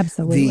reign.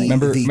 Absolutely.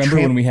 Remember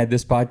when we had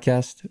this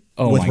podcast?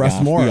 Oh with my Russ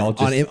gosh. Moore We all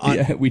just, on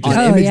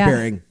Oh, image yeah.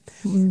 bearing.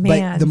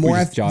 Man. But the more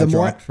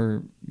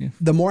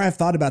the more I've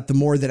thought about, the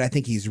more that I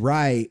think he's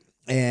right.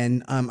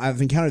 And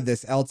I've encountered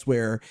this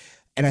elsewhere.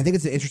 And I think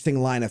it's an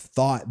interesting line of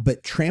thought,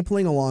 but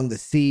trampling along the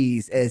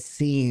seas is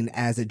seen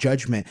as a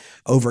judgment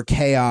over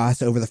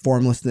chaos, over the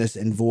formlessness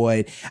and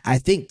void. I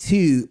think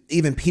too,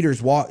 even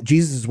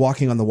Jesus is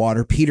walking on the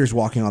water, Peter's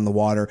walking on the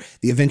water,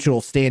 the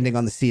eventual standing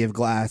on the sea of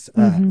glass,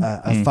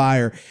 of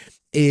fire,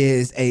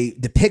 is a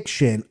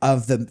depiction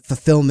of the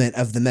fulfillment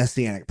of the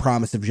messianic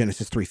promise of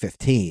Genesis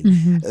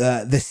 3:15.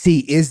 The sea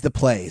is the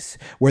place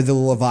where the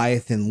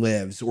Leviathan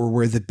lives, or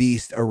where the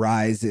beast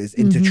arises,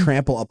 and to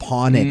trample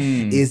upon it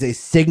is a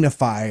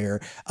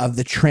signifier of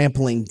the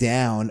trampling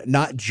down,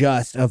 not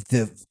just of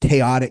the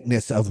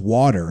chaoticness of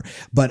water,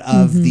 but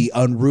of the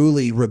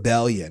unruly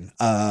rebellion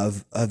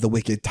of the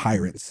wicked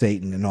tyrant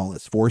Satan and all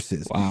his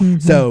forces. Wow.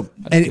 So,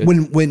 That's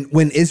and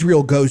when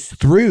Israel goes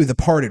through the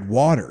parted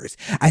waters,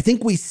 I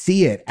think we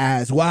see it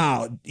as,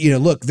 wow,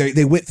 look,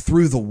 they went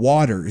through the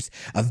waters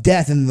of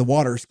death and the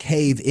waters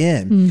cave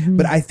in.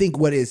 But I think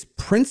what is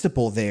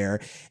principle there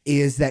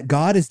is that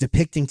God is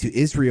depicting to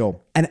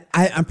Israel, and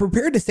I'm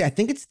prepared to say, I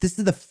think this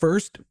is the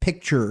first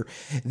picture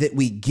that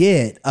we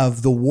get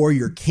of the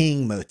warrior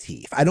king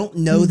motif. I don't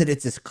know that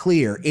it's as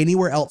clear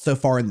anywhere else so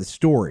far in the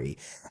story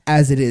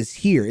as it is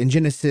here in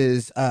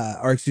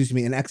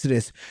in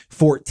Exodus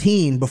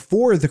 14,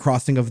 before the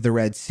crossing of the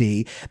Red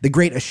Sea. The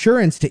great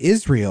assurance to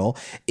Israel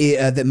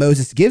that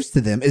Moses gives to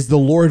them is, the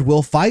Lord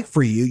will fight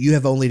for you. You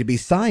have only to be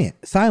silent.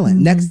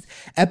 Next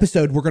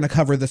episode, we're going to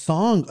cover the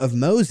Song of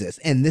Moses.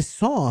 And this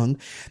song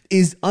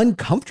is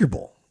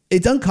uncomfortable.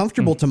 It's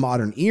uncomfortable to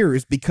modern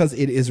ears, because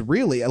it is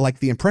really like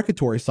the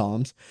imprecatory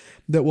Psalms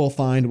that we'll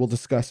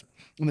discuss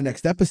in the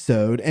next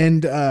episode.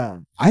 And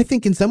I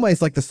think in some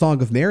ways, like the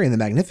Song of Mary and the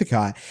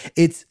Magnificat,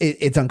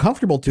 it's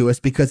uncomfortable to us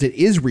because it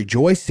is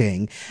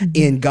rejoicing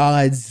in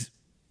God's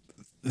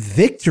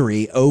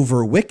victory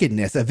over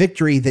wickedness, a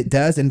victory that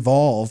does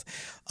involve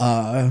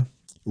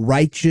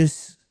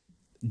righteous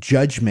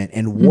judgment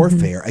and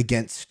warfare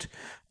against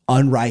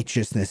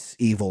unrighteousness,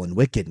 evil, and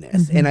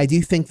wickedness. And I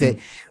do think that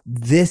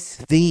this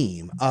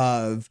theme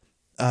of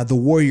the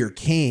warrior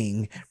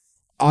king,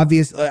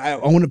 obviously, I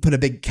want to put a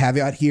big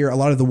caveat here. A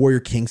lot of the warrior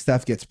king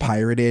stuff gets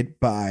pirated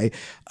by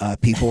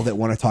people that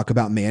want to talk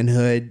about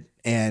manhood.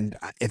 And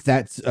if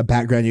that's a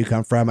background you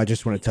come from, I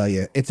just want to tell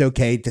you, it's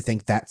okay to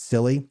think that's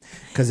silly,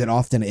 because it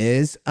often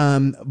is.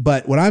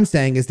 But what I'm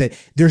saying is that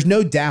there's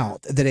no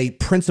doubt that a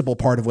principal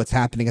part of what's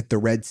happening at the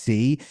Red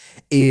Sea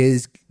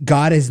is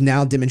God is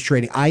now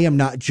demonstrating, I am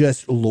not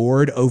just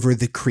Lord over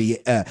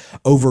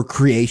over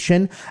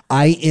creation.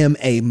 I am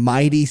a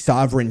mighty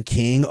sovereign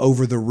king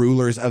over the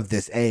rulers of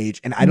this age.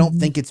 And I don't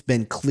think it's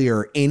been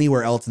clear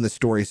anywhere else in the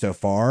story so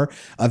far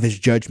of his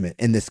judgment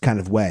in this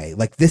kind of way.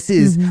 Like, this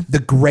is the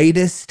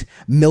greatest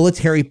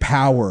military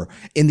power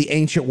in the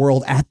ancient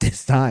world at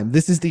this time.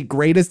 This is the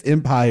greatest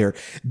empire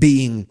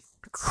being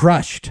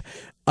crushed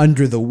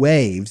under the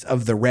waves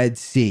of the Red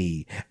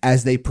Sea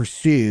as they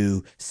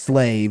pursue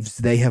slaves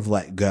they have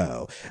let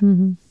go.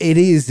 It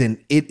is,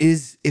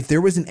 if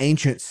there was an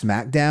ancient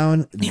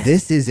SmackDown,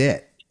 this is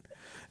it.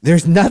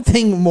 There's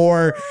nothing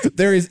more.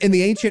 There is, in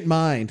the ancient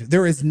mind,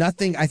 there is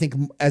nothing, I think,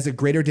 as a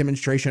greater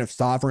demonstration of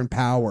sovereign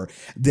power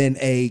than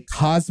a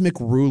cosmic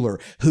ruler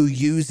who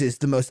uses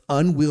the most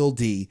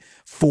unwieldy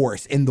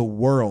force in the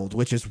world,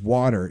 which is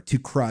water, to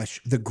crush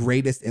the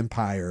greatest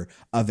empire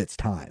of its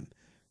time.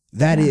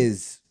 That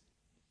is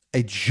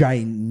a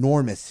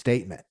ginormous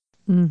statement.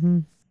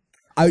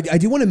 I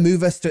do want to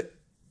move us to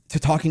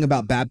talking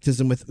about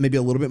baptism with maybe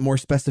a little bit more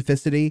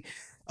specificity.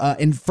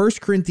 In 1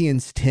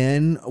 Corinthians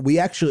 10, we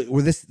actually,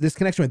 where this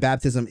connection with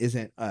baptism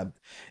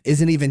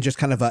isn't even just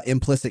kind of an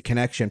implicit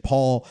connection.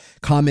 Paul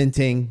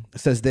commenting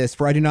says this: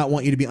 "For I do not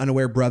want you to be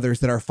unaware,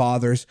 brothers, that our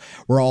fathers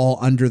were all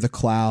under the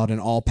cloud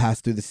and all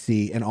passed through the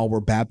sea, and all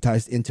were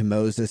baptized into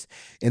Moses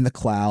in the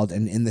cloud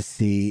and in the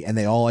sea, and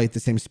they all ate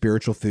the same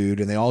spiritual food,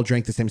 and they all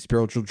drank the same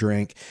spiritual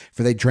drink,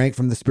 for they drank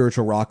from the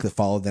spiritual rock that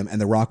followed them, and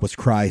the rock was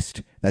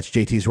Christ." That's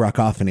JT's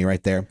rockophony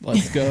right there.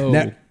 Let's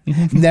go.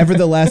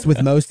 Nevertheless,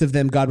 with most of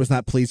them, God was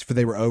not pleased, for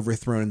they were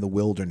overthrown in the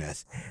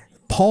wilderness.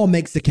 Paul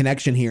makes the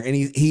connection here, and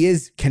he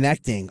is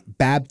connecting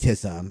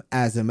baptism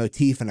as a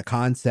motif and a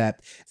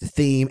concept, as a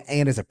theme,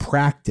 and as a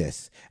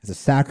practice, as a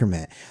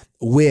sacrament,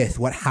 with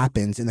what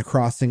happens in the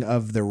crossing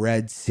of the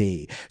Red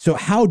Sea. So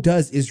how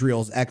does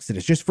Israel's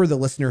exodus, just for the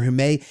listener who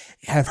may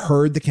have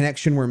heard the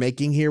connection we're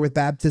making here with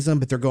baptism,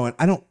 but they're going,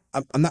 I'm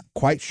not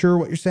quite sure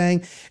what you're saying.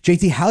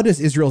 JT, how does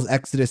Israel's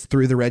exodus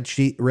through the Red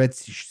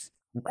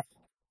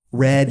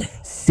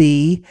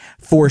Sea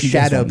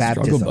foreshadow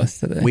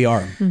baptism? We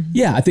are.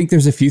 Yeah, I think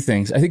there's a few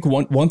things. I think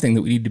one thing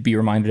that we need to be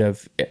reminded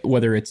of,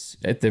 whether it's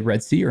at the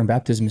Red Sea or in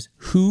baptism, is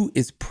who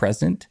is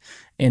present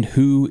and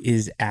who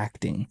is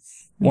acting.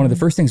 One of the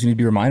first things we need to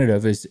be reminded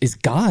of is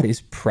God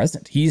is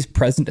present. He's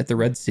present at the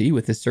Red Sea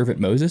with his servant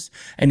Moses,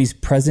 and he's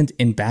present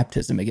in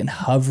baptism, again,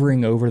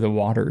 hovering over the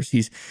waters.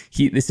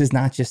 This is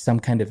not just some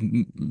kind of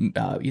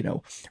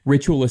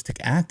ritualistic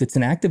act. It's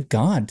an act of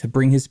God to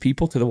bring his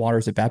people to the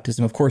waters of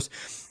baptism. Of course,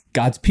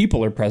 God's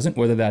people are present,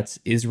 whether that's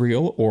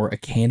Israel or a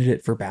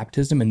candidate for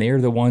baptism, and they are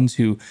the ones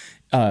who,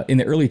 in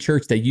the early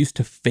church, they used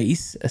to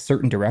face a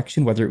certain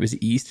direction, whether it was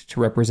east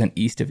to represent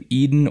east of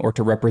Eden or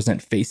to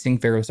represent facing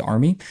Pharaoh's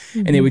army.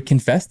 And they would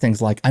confess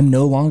things like, I'm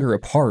no longer a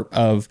part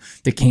of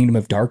the kingdom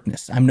of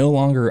darkness. I no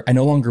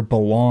longer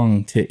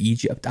belong to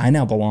Egypt. I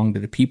now belong to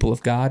the people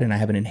of God, and I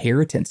have an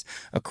inheritance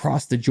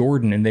across the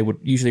Jordan. And they would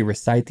usually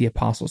recite the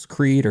Apostles'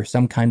 Creed or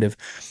some kind of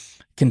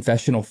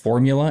confessional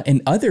formula.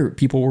 And other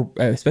people were,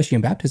 especially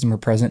in baptism, are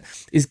present,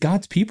 is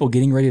God's people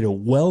getting ready to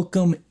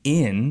welcome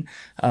in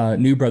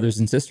new brothers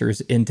and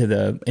sisters into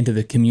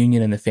the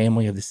communion and the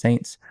family of the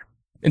saints.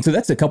 And so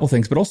that's a couple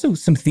things, but also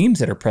some themes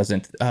that are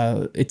present.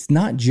 It's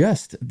not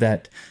just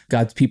that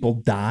God's people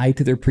die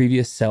to their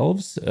previous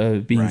selves,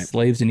 being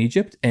slaves in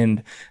Egypt,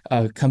 and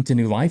come to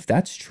new life.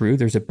 That's true.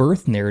 There's a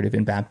birth narrative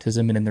in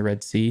baptism and in the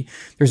Red Sea.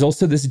 There's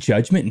also this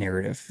judgment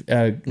narrative.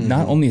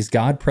 Not only is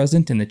God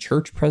present and the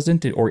church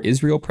present, or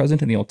Israel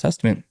present in the Old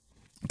Testament,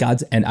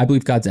 I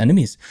believe God's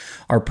enemies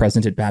are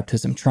present at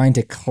baptism, trying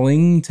to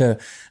cling to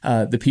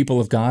the people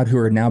of God who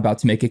are now about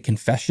to make a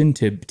confession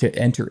to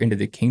enter into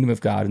the kingdom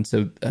of God. And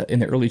so in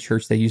the early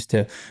church, they used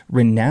to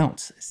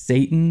renounce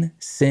Satan,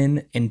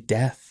 sin, and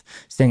death,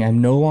 saying, I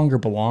no longer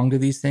belong to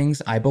these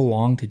things. I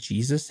belong to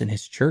Jesus and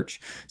his church.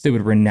 So they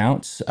would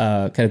renounce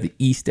kind of the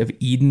east of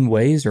Eden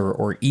ways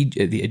or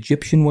the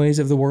Egyptian ways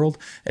of the world,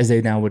 as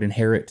they now would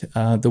inherit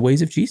the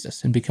ways of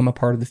Jesus and become a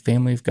part of the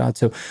family of God.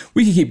 So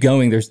we could keep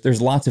going.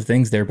 There's lots of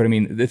things there, but I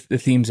mean, the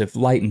themes of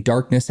light and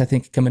darkness, I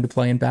think, come into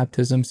play in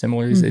baptism,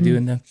 similarly as they do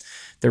in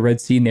the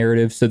Red Sea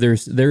narrative. So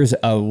there's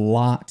a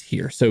lot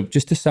here. So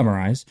just to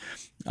summarize,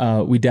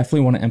 we definitely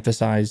want to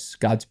emphasize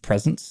God's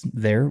presence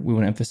there. We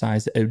want to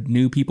emphasize a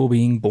new people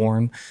being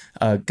born,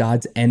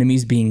 God's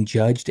enemies being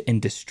judged and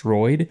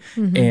destroyed,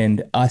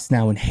 and us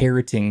now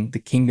inheriting the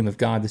kingdom of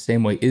God the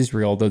same way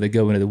Israel, though they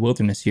go into the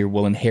wilderness here,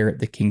 will inherit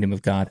the kingdom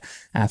of God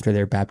after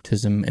their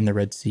baptism in the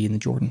Red Sea and the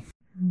Jordan.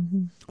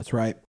 That's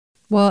right.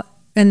 Well,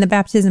 and the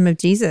baptism of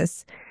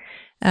Jesus,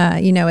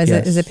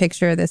 as a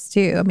picture of this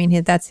too. I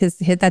mean, that's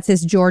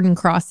his Jordan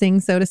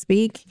crossing, so to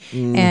speak.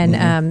 And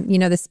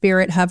the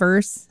Spirit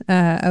hovers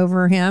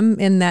over him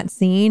in that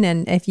scene.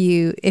 And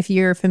if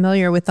you're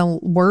familiar with the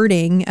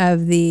wording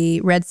of the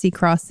Red Sea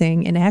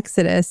crossing in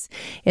Exodus,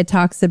 it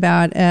talks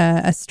about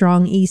a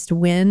strong east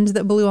wind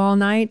that blew all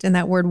night, and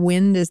that word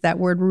wind is that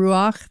word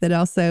ruach that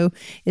also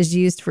is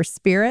used for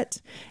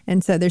spirit.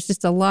 And so there's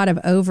just a lot of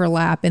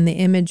overlap in the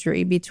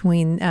imagery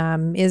between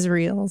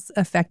Israel's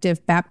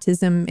effective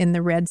baptism in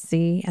the Red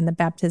Sea and the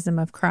baptism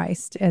of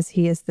Christ, as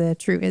he is the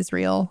true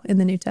Israel in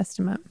the New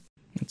Testament.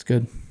 That's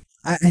good.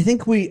 I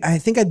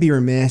think I'd be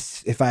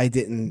remiss if I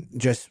didn't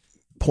just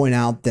point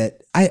out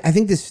that I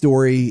think this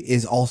story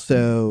is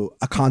also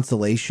a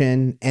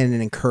consolation and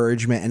an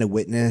encouragement and a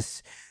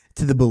witness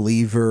to the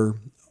believer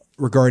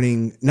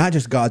regarding not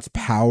just God's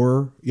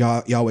power,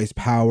 Yahweh's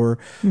power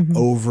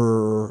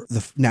over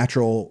the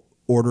natural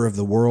order of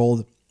the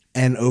world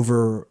and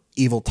over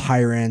evil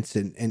tyrants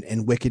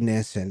and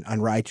wickedness and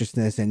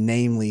unrighteousness, and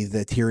namely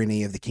the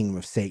tyranny of the kingdom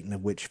of Satan,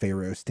 of which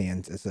Pharaoh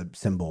stands as a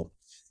symbol,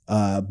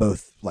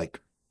 both like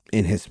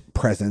in his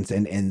presence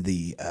and in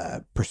the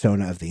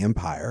persona of the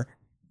empire.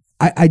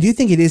 I do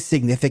think it is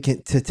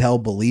significant to tell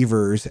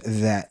believers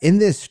that in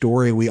this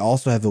story, we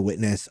also have a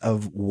witness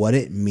of what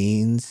it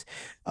means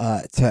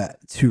to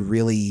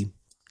really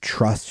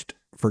trust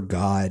for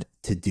God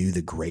to do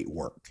the great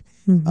work.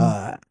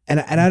 Mm-hmm.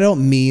 And I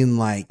don't mean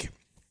like,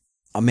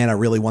 oh man, I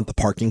really want the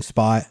parking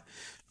spot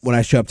when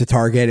I show up to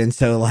Target. And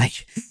so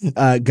like,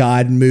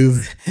 God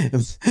move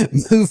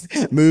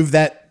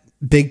that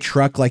big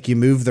truck like you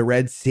move the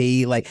Red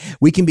Sea. Like,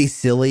 we can be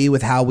silly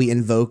with how we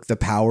invoke the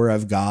power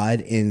of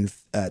God in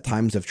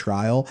times of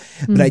trial.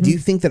 But I do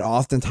think that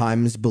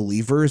oftentimes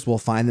believers will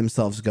find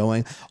themselves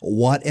going,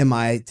 what am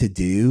I to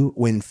do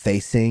when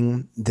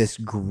facing this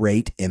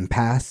great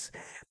impasse?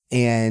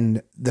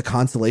 And the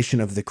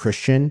consolation of the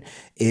Christian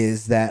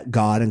is that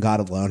God and God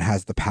alone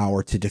has the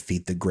power to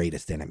defeat the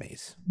greatest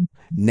enemies,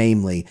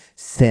 namely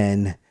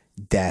sin,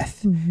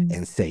 death,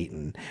 and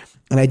Satan.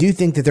 And I do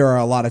think that there are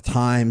a lot of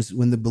times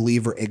when the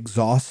believer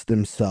exhausts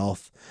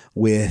themselves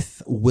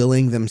with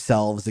willing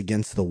themselves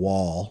against the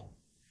wall,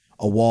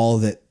 a wall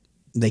that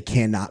they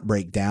cannot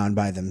break down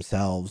by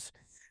themselves,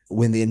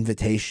 when the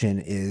invitation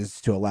is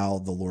to allow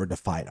the Lord to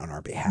fight on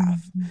our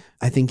behalf.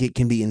 I think it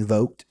can be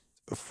invoked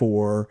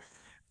for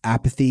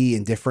apathy,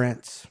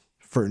 indifference,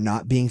 for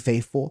not being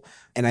faithful.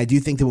 And I do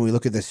think that when we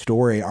look at this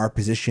story, our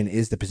position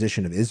is the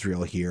position of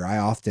Israel here. I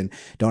often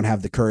don't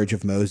have the courage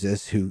of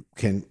Moses, who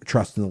can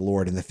trust in the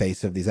Lord in the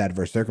face of these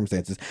adverse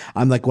circumstances.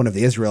 I'm like one of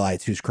the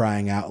Israelites who's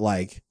crying out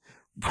like,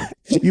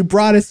 you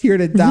brought us here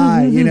to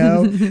die, you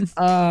know?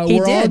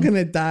 We're all going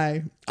to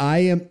die. I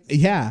am,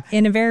 yeah.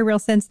 In a very real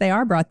sense, they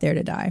are brought there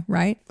to die,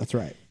 right? That's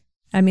right.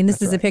 I mean,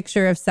 this is a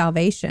picture of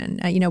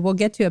salvation. We'll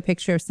get to a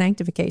picture of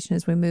sanctification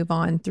as we move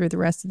on through the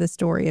rest of the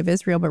story of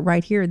Israel. But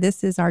right here,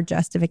 this is our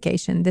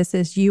justification. This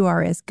is, you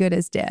are as good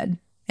as dead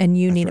and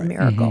you need a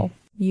miracle.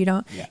 You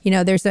don't,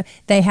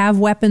 they have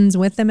weapons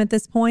with them at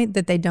this point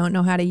that they don't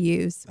know how to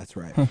use. That's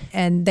right.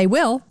 And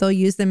they'll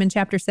use them in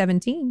chapter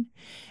 17.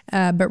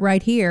 But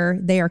right here,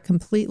 they are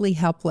completely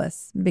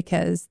helpless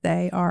because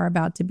they are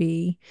about to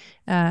be,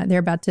 they're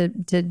about to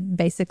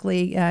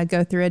basically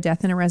go through a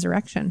death and a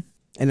resurrection.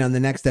 And on the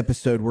next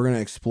episode, we're going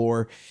to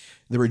explore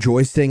the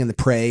rejoicing and the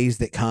praise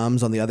that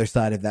comes on the other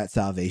side of that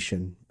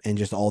salvation and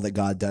just all that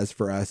God does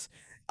for us.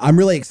 I'm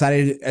really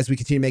excited as we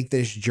continue to make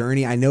this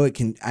journey. I know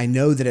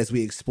that as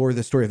we explore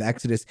the story of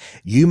Exodus,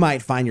 you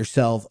might find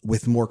yourself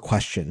with more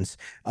questions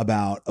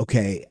about,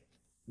 okay,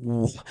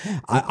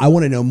 I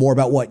want to know more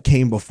about what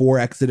came before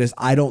Exodus.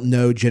 I don't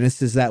know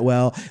Genesis that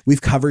well.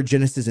 We've covered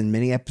Genesis in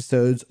many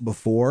episodes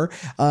before,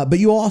 but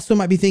you also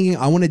might be thinking,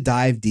 I want to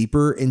dive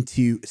deeper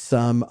into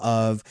some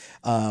of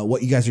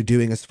what you guys are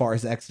doing as far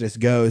as Exodus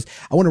goes.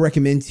 I want to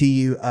recommend to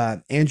you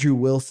Andrew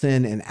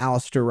Wilson and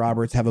Alistair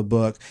Roberts have a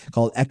book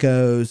called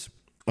Echoes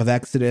of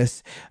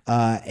Exodus,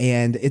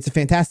 and it's a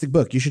fantastic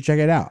book. You should check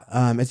it out.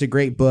 It's a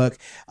great book,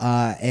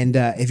 and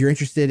if you're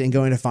interested in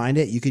going to find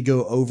it, you could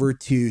go over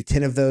to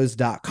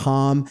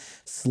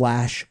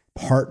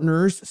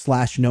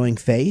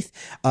 10ofthose.com/partners/knowingfaith,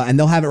 and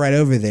they'll have it right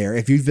over there.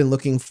 If you've been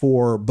looking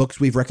for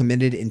books we've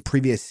recommended in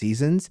previous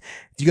seasons,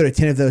 if you go to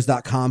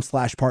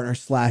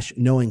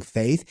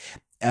 10ofthose.com/partners/knowingfaith,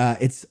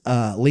 it's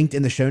linked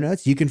in the show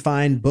notes. You can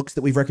find books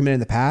that we've recommended in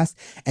the past,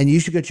 and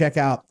you should go check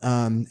out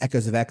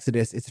Echoes of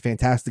Exodus. It's a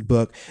fantastic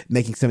book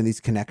making some of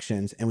these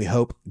connections, and we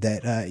hope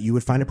that you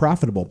would find it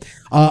profitable.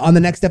 On the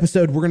next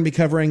episode, we're going to be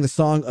covering the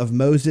Song of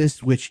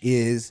Moses, which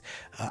is,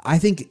 I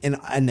think,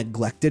 a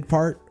neglected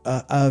part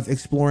of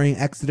exploring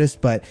Exodus,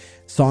 but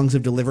songs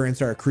of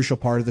deliverance are a crucial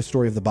part of the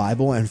story of the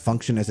Bible and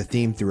function as a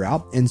theme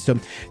throughout. And so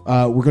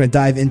we're going to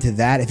dive into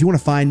that. If you want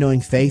to find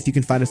Knowing Faith, you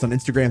can find us on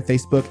Instagram,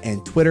 Facebook,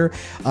 and Twitter.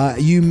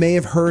 You may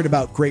have heard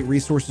about great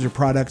resources or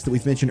products that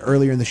we've mentioned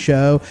earlier in the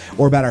show,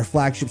 or about our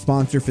flagship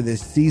sponsor for this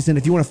season.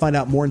 If you want to find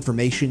out more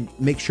information,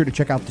 make sure to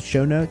check out the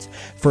show notes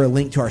for a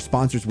link to our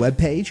sponsor's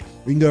webpage.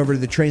 You can go over to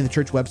the Training the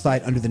Church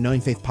website under the Knowing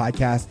Faith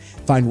podcast,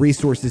 find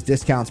resources,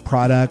 discounts,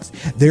 products.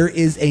 There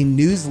is a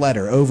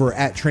newsletter over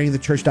at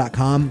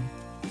trainingthechurch.com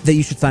that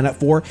you should sign up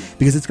for,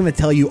 because it's going to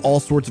tell you all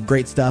sorts of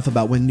great stuff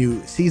about when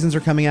new seasons are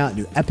coming out,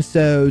 new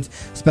episodes,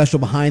 special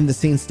behind the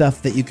scenes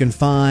stuff that you can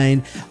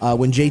find.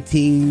 When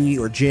JT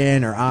or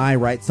Jen or I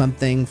write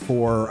something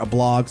for a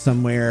blog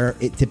somewhere,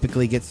 it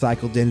typically gets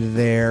cycled into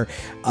there.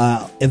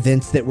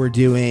 Events that we're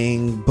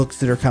doing, books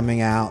that are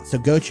coming out. So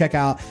go check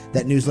out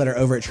that newsletter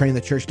over at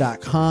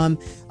trainingthechurch.com.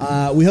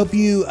 We hope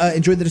you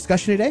enjoyed the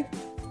discussion today.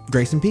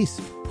 Grace and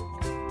peace.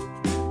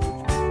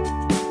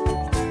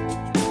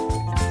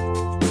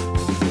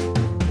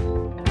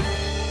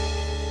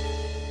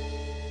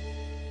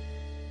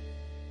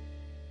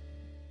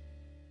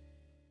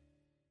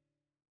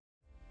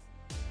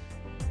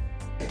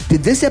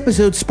 Did this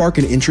episode spark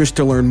an interest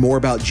to learn more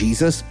about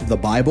Jesus, the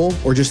Bible,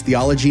 or just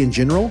theology in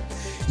general?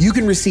 You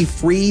can receive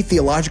free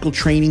theological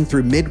training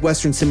through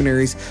Midwestern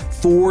Seminary's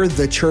For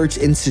the Church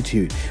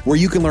Institute, where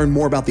you can learn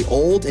more about the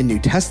Old and New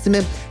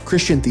Testament,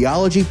 Christian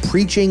theology,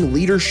 preaching,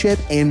 leadership,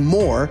 and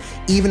more,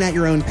 even at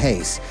your own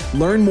pace.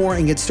 Learn more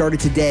and get started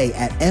today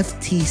at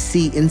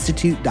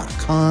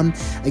ftcinstitute.com.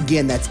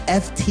 Again, that's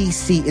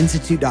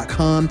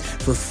ftcinstitute.com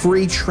for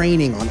free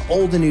training on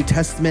Old and New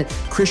Testament,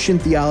 Christian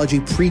theology,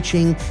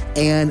 preaching,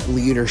 and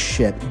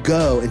leadership.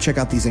 Go and check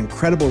out these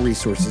incredible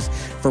resources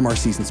from our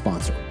season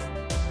sponsor.